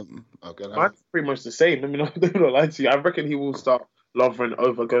 Yeah, mine's pretty much the same. I mean, I'm not lie to you. I reckon he will start Lovren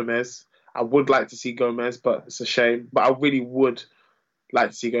over Gomez. I would like to see Gomez, but it's a shame. But I really would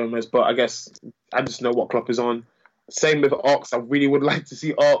like to see Gomez, but I guess I just know what Klopp is on. Same with Ox. I really would like to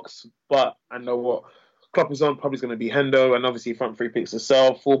see Ox, but I know what Klopp is on. Probably going to be Hendo, and obviously front three picks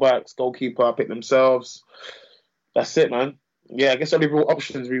themselves, fullbacks, goalkeeper pick themselves. That's it, man. Yeah, I guess the only real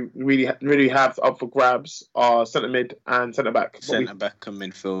options we really have up for grabs are centre mid and centre back. Centre back and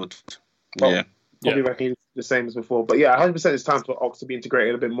midfield. Probably reckon the same as before. But yeah, 100% it's time for Ox to be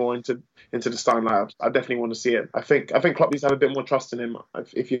integrated a bit more into the starting lineup. I definitely want to see it. I think Klopp needs to have a bit more trust in him,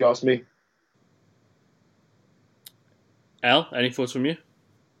 if you ask me. Al, any thoughts from you?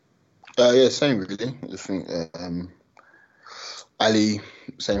 Yeah, same really. I think Ali,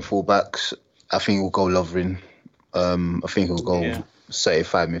 same fullbacks. I think we'll go Lovren. I think we'll go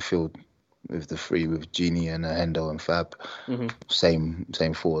 35 midfield with the three with Genie and Hendo and Fab. Same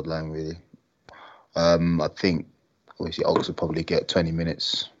forward line really. I think obviously Ox will probably get 20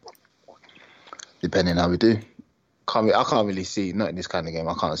 minutes, depending how we do. I can't really see, not in this kind of game.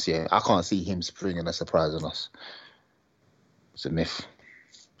 I can't see him springing a surprise on us. It's a myth.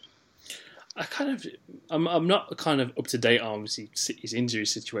 I'm not kind of up to date on obviously his injury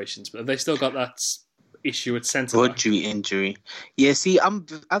situations, but have they still got that issue at centre back? Rodri injury. Yeah, see,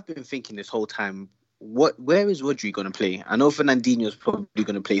 I've been thinking this whole time, where is Rodri going to play? I know Fernandinho's probably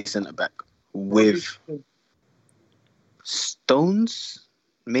going to play centre back with Stones,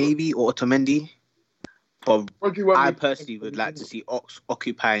 maybe, or Otamendi. But I personally would like to see Ox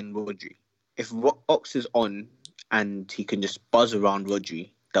occupying Rodri. If Ox is on and he can just buzz around Rodri,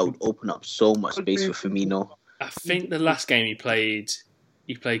 that would open up so much space for Firmino. I think the last game he played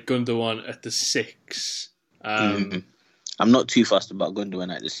Gundogan at the 6. I'm not too fussed about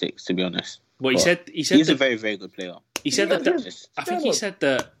Gundogan at the 6, to be honest. Well, he said he's a very, very good player. He said he said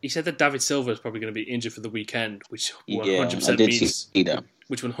that David Silva is probably going to be injured for the weekend, which 100% means that.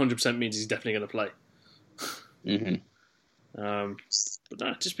 Which 100% means he's definitely going to play. But no,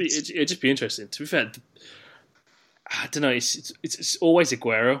 it'd just be interesting. To be fair, I don't know. It's always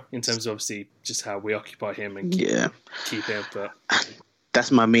Aguero in terms of obviously just how we occupy him and keep him. But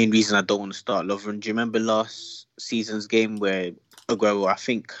that's my main reason I don't want to start Lovren. Do you remember last season's game where Aguero, I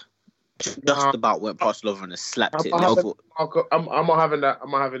think, just about went past Lovren and slapped it? I'm not having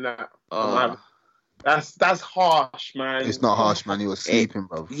that. That's harsh, man. It's not harsh, man. He was sleeping,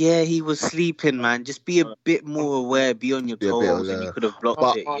 bro. Yeah, he was sleeping, man. Just be a bit more aware. Be on your toes, and you could have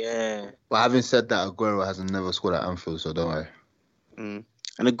blocked it. Yeah. But having said that, Aguero has never scored at Anfield, so don't worry. And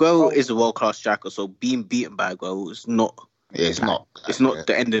Aguero is a world-class striker, so being beaten by Aguero is not. Yeah, it's not. It's not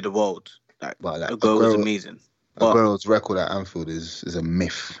the end of the world. Aguero is amazing. Aguero's record at Anfield is a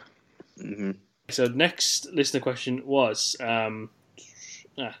myth. So next listener question was.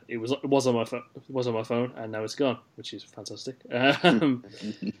 It was on my phone. It was on my phone, and now it's gone, which is fantastic.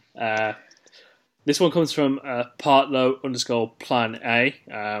 This one comes from Partlow_Plan A.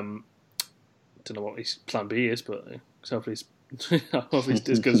 Don't know what his Plan B is, but hopefully it's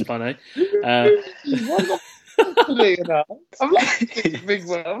as good as Plan A. I'm like this big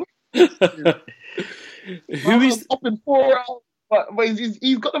man. Who is up in 4 hours? But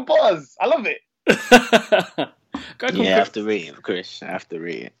he's got the buzz. I love it. I have to rate it, Chris. I have to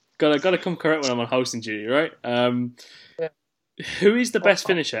rate it. Gotta come correct when I'm on hosting duty, right? Who is the best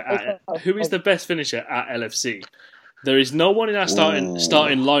finisher at LFC? There is no one in our starting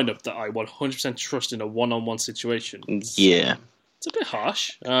lineup that I 100% trust in a one-on-one situation. Yeah, it's a bit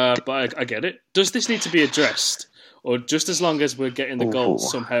harsh, but I get it. Does this need to be addressed? or just as long as we're getting the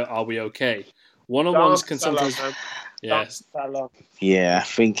goals, somehow are we okay? One-on-ones can sometimes... Yeah, I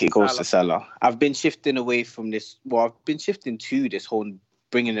think it goes to Salah. I've been shifting away from this. Well, I've been shifting to this whole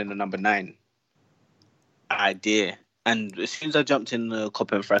bringing in a number 9 idea. And as soon as I jumped in the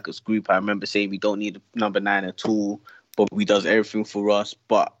Copper and Fracas group, I remember saying we don't need a number 9 at all. Bobby does everything for us.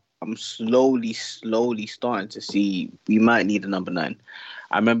 But I'm slowly starting to see we might need a number 9.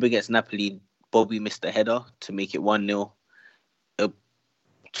 I remember against Napoli, Bobby missed a header to make it 1-0. A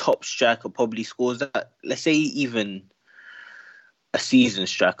top striker probably scores that. Let's say even a seasoned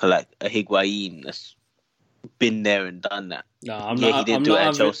striker like a Higuain that's been there and done that. No, I'm not. He didn't do it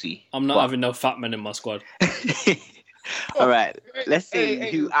at Chelsea. I'm not having no fat men in my squad. All right, let's say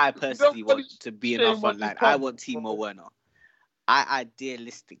who I personally want to be in our front line. I want Timo Werner. I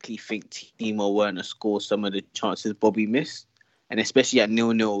idealistically think Timo Werner scores some of the chances Bobby missed. And especially at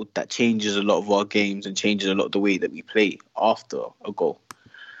 0-0, that changes a lot of our games and changes a lot of the way that we play after a goal.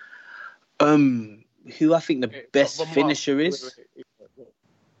 Who I think the best finisher is?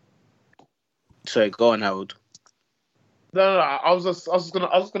 Sorry, go on, Harold. No, I was just gonna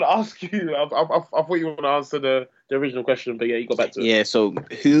ask you. I thought you were gonna answer the original question, but yeah, you got back to it. Yeah, so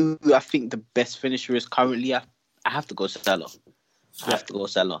who I think the best finisher is currently? I have to go Salah.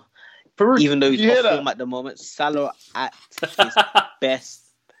 Even though he's off form at the moment, Salah at his best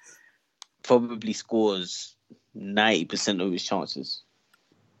probably scores 90% of his chances.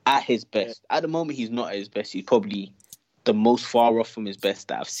 At his best. At the moment, he's not at his best. He's probably the most far off from his best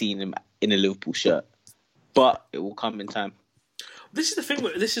that I've seen him in a Liverpool shirt. But it will come in time. This is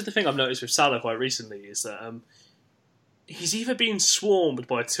the thing I've noticed with Salah quite recently is that he's either being swarmed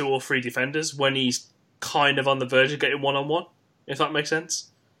by 2 or 3 defenders when he's kind of on the verge of getting one-on-one, if that makes sense.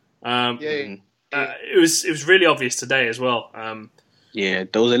 It was really obvious today as well. There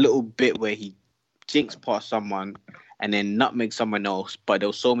was a little bit where he jinxed past someone and then nutmegged someone else, but there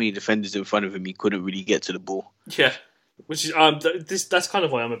were so many defenders in front of him he couldn't really get to the ball. Yeah, which is that's kind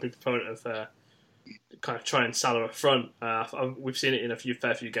of why I'm a big proponent of kind of trying Salah up front. We've seen it in a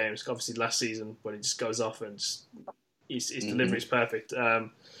fair few games. Obviously, last season when he just goes off and his delivery is perfect.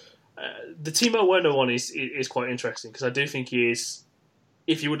 The Timo Werner one is quite interesting because I do think he is.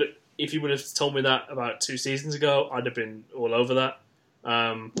 If you would have told me that about 2 seasons ago, I'd have been all over that.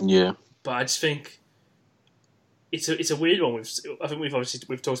 But I just think it's a weird one. I think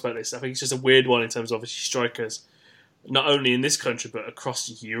we've talked about this. I think it's just a weird one in terms of obviously strikers, not only in this country but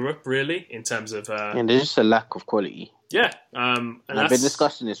across Europe, really, in terms of. There's just a lack of quality. Yeah, and I've been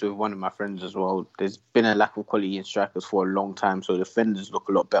discussing this with one of my friends as well. There's been a lack of quality in strikers for a long time, so defenders look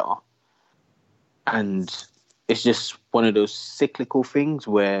a lot better. And it's just one of those cyclical things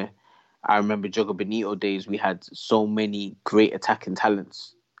where I remember Jogo Bonito days, we had so many great attacking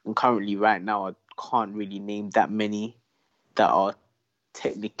talents. And currently, right now, I can't really name that many that are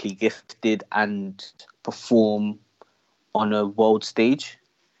technically gifted and perform on a world stage.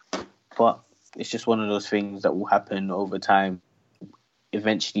 But it's just one of those things that will happen over time.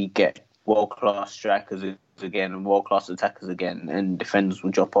 Eventually get world-class strikers again and world-class attackers again, and defenders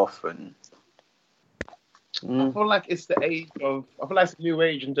will drop off. And I feel like it's the age of. I feel like it's a new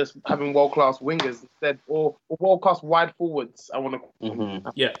age and just having world-class wingers instead, or world-class wide forwards. I want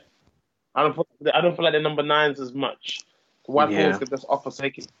to. Yeah. I don't feel like the number 9s as much. The wide forwards can just offer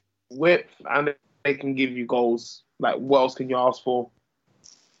taking width and they can give you goals. Like, what else can you ask for?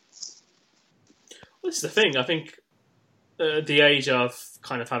 Well, this is the thing. I think the age of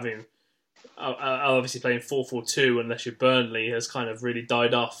kind of having, obviously playing 4-4-2, unless you're Burnley, has kind of really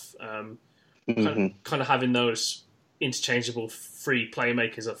died off. Kind of having those interchangeable free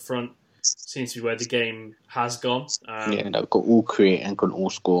playmakers up front seems to be where the game has gone. That can all create and can all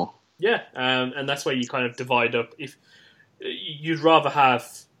score. Yeah, and that's where you kind of divide up. If you'd rather have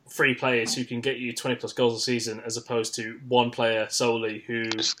 3 players who can get you 20 plus goals a season as opposed to 1 player solely who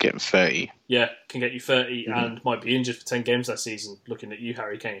just getting 30. Yeah, can get you 30 and might be injured for 10 games that season. Looking at you,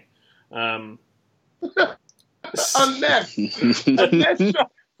 Harry Kane. Unless.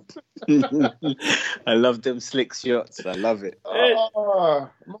 I love them slick shots. I love it.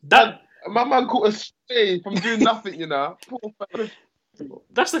 My man caught a stray from doing nothing, you know.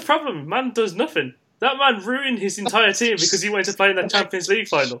 That's the problem. Man does nothing. That man ruined his entire team because he went to play in the Champions League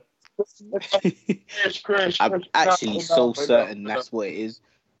final. I'm actually so certain that's what it is.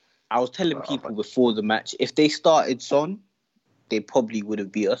 I was telling people before the match, if they started Son, they probably would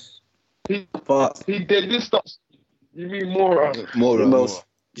have beat us. But he did start. You mean Mora?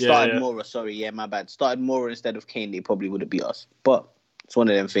 Started Mora, sorry, yeah, my bad. Started Mora instead of Kane, they probably would have beat us. But it's one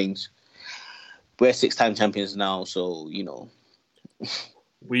of them things. We're 6-time champions now, so, you know.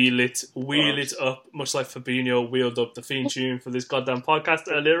 wheel it up, much like Fabinho wheeled up the theme tune for this goddamn podcast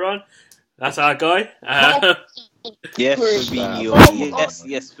earlier on. That's our guy. Yes, Fabinho.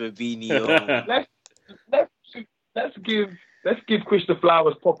 Yes, Fabinho. Let's give Chris the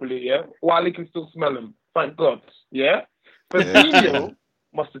flowers properly, yeah, while he can still smell them. Thank God, yeah. Fabinho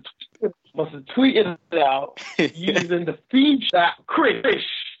must have tweeted it out using the feed that Chris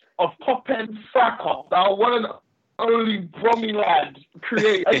of Top End Soccer, that one and only Brommy lad,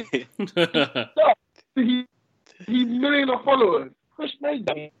 created. He's million of followers. Chris made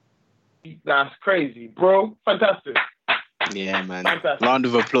that. That's crazy, bro. Fantastic. Yeah, man. Fantastic. Round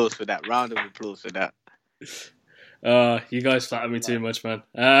of applause for that. You guys flatter me too much, man.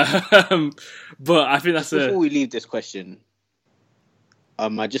 But I think that's Before we leave this question,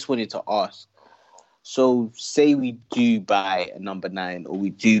 I just wanted to ask. So, say we do buy a number 9 or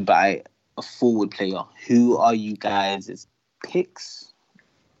we do buy a forward player. Who are you guys' picks?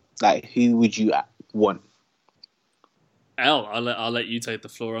 Like, who would you want? I'll let you take the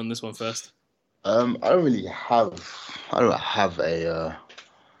floor on this one first. I don't have a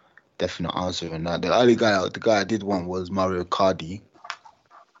definite answer on that. The guy I did want was Mario Cardi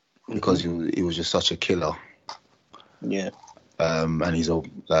because he was just such a killer. Yeah. And he's just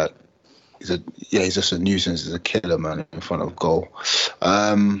a nuisance. He's a killer, man, in front of goal.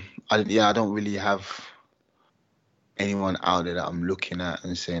 I don't really have anyone out there that I'm looking at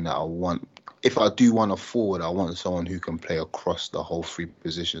and saying that I want. If I do want a forward, I want someone who can play across the whole 3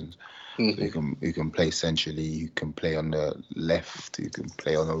 positions. Mm-hmm. So you can play centrally, you can play on the left, you can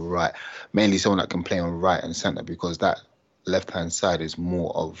play on the right. Mainly someone that can play on right and centre, because that left-hand side is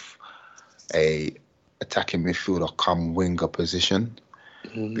more of a attacking midfielder come winger position.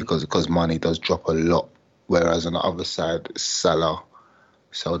 Mm-hmm. Because Mane does drop a lot, whereas on the other side, Salah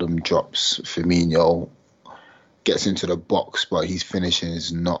seldom drops. Firmino gets into the box, but his finishing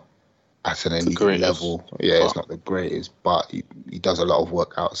is not at an elite level. Yeah, it's not the greatest, but he does a lot of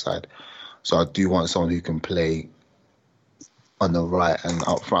work outside. So I do want someone who can play on the right and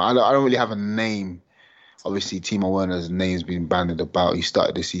up front. I don't really have a name. Obviously, Timo Werner's name's been bandied about. He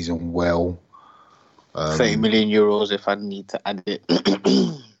started the season well. 30 million euros if I need to add it.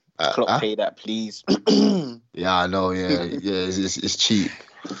 Klopp, pay that, please. Yeah, I know. Yeah, it's cheap.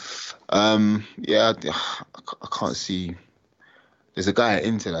 I can't see. There's a guy at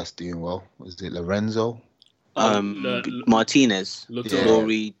Inter that's doing well. Was it Lorenzo? Martinez.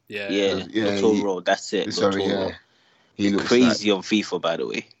 Lotoro. Lotoro. That's it. Sorry, Lotoro. He looks crazy on FIFA, by the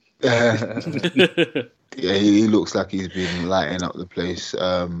way. Yeah, he looks like he's been lighting up the place.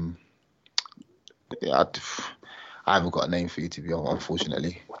 I haven't got a name for you, to be honest,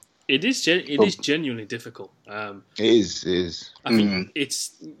 unfortunately. It is genuinely difficult. It is. I mean,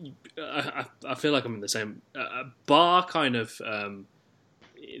 it's. I feel like I'm in the same bar kind of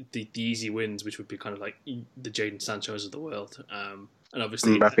the easy wins, which would be kind of like the Jadon Sancho's of the world, and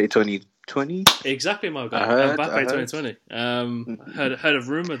obviously Mbappe 2020. Exactly, my guy. Mbappe 2020. Heard of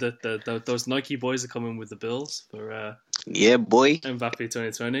rumor that those Nike boys are coming with the bills for Mbappe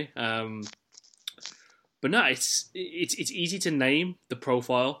 2020. But no, it's easy to name the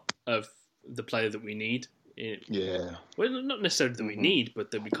profile of the player that we need. Well, not necessarily that we need, but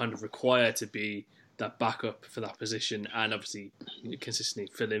that we kind of require to be that backup for that position, and obviously consistently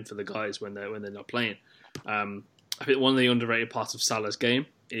fill in for the guys when they're not playing. I think one of the underrated parts of Salah's game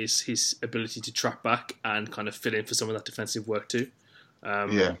is his ability to track back and kind of fill in for some of that defensive work too.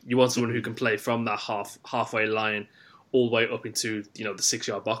 You want someone who can play from that halfway line all the way up into the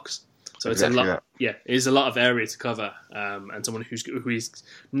 6-yard box. So it's a lot. Yeah, it is a lot of area to cover, and someone who is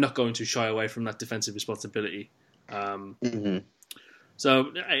not going to shy away from that defensive responsibility.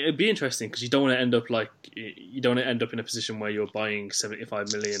 So it'd be interesting because you don't want to end up in a position where you're buying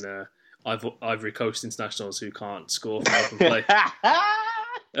 75 million Ivory Coast internationals who can't score from open play.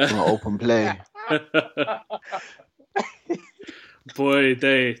 Not open play. Boy,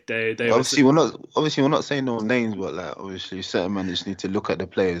 they obviously we're not saying no names, but like obviously certain men just need to look at the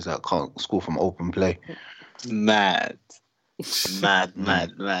players that can't score from open play. Mad. Scary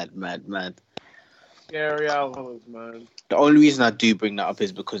hours, man. The only reason I do bring that up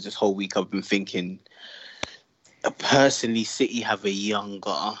is because this whole week I've been thinking, personally, City have a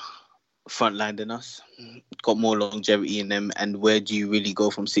younger front line than us, got more longevity in them, and where do you really go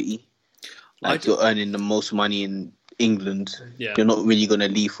from City? Like, you're earning the most money in England. Yeah. You're not really going to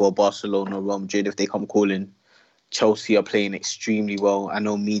leave for Barcelona or Real Madrid if they come calling. Chelsea are playing extremely well. I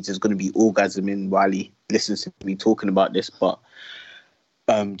know Meads is going to be orgasming while he listens to me talking about this, but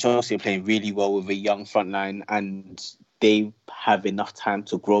Chelsea are playing really well with a young front line, and they have enough time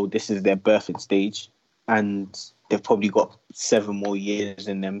to grow. This is their birthing stage, and they've probably got 7 more years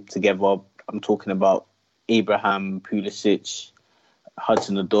in them together. I'm talking about Abraham, Pulisic,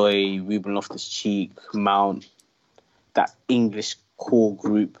 Hudson-Odoi, Ruben Loftus-Cheek, Mount, that English core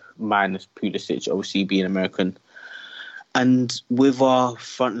group minus Pulisic, obviously being American. And with our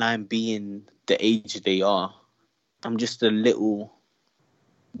front line being the age they are, I'm just a little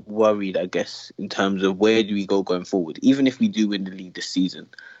worried, I guess, in terms of where do we go going forward. Even if we do win the league this season,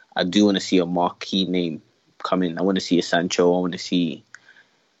 I do want to see a marquee name come in. I want to see a Sancho. I want to see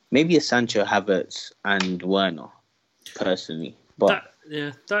maybe a Sancho, Havertz, and Werner, personally. But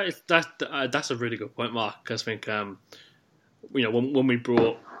that's a really good point, Mark. Because I think when we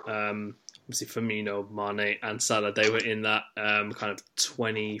brought obviously Firmino, Mane, and Salah, they were in that kind of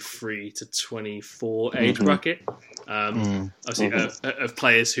 23 to 24 age bracket. Obviously, of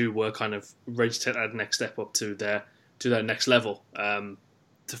players who were kind of ready to take that next step up to their next level,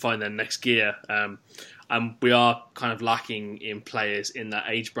 to find their next gear. And we are kind of lacking in players in that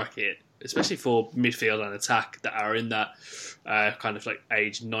age bracket, especially for midfield and attack, that are in that kind of like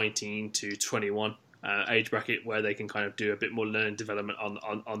age 19 to 21 age bracket, where they can kind of do a bit more learning development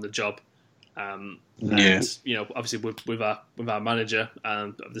on the job. And obviously with our manager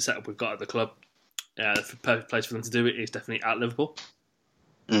and the setup we've got at the club, the perfect place for them to do it is definitely at Liverpool.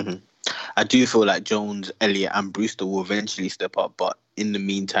 I do feel like Jones, Elliott, and Brewster will eventually step up, but in the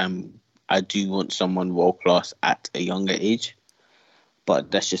meantime, I do want someone world class at a younger age.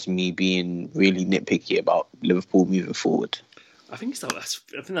 But that's just me being really nitpicky about Liverpool moving forward. I think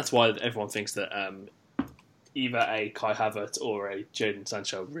that's why everyone thinks that either a Kai Havertz or a Jadon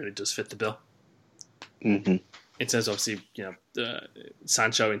Sancho really does fit the bill. In terms of, obviously,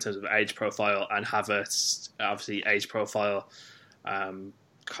 Sancho in terms of age profile, and Havertz obviously age profile,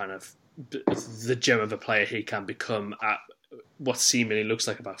 kind of the gem of a player he can become at what seemingly looks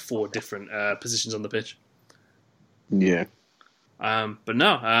like about 4 different positions on the pitch. Yeah. But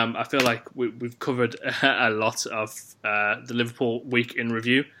no, I feel like we've covered a lot of the Liverpool week in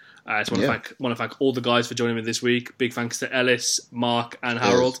review. I just want to thank all the guys for joining me this week. Big thanks to Ellis, Mark, and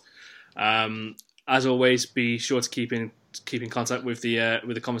Harold. As always, be sure to keep in contact with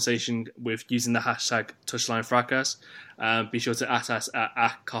the conversation with using the hashtag TouchlineFracas. Be sure to at us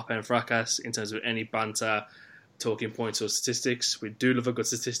at CopNFracas in terms of any banter, talking points, or statistics. We do love a good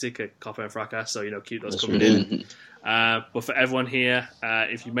statistic at CopNFracas, so keep those coming in. But for everyone here,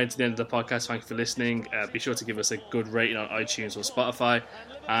 if you made it to the end of the podcast, thank you for listening. Be sure to give us a good rating on iTunes or Spotify.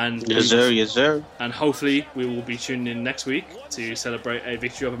 And yes, sir. And hopefully we will be tuning in next week to celebrate a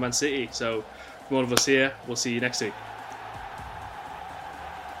victory over Man City. So from all of us here, we'll see you next week.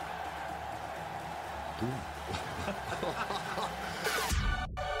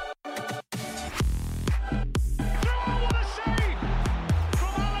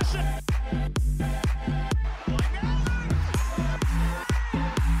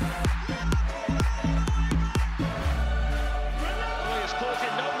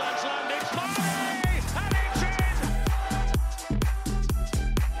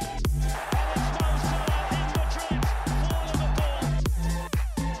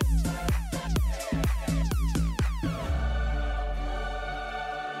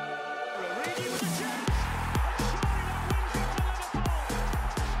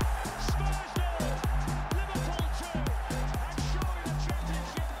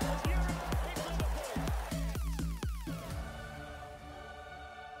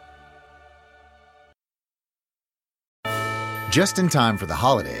 Just in time for the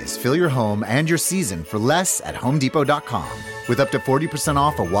holidays, fill your home and your season for less at HomeDepot.com. With up to 40%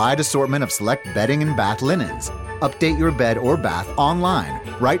 off a wide assortment of select bedding and bath linens. Update your bed or bath online,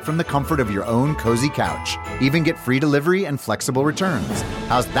 right from the comfort of your own cozy couch. Even get free delivery and flexible returns.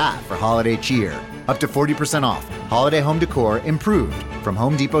 How's that for holiday cheer? Up to 40% off holiday home decor improved from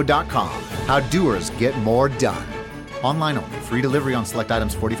HomeDepot.com. How doers get more done. Online only. Free delivery on select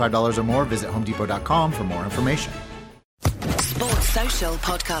items $45 or more. Visit HomeDepot.com for more information. Sports Social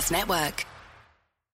Podcast Network.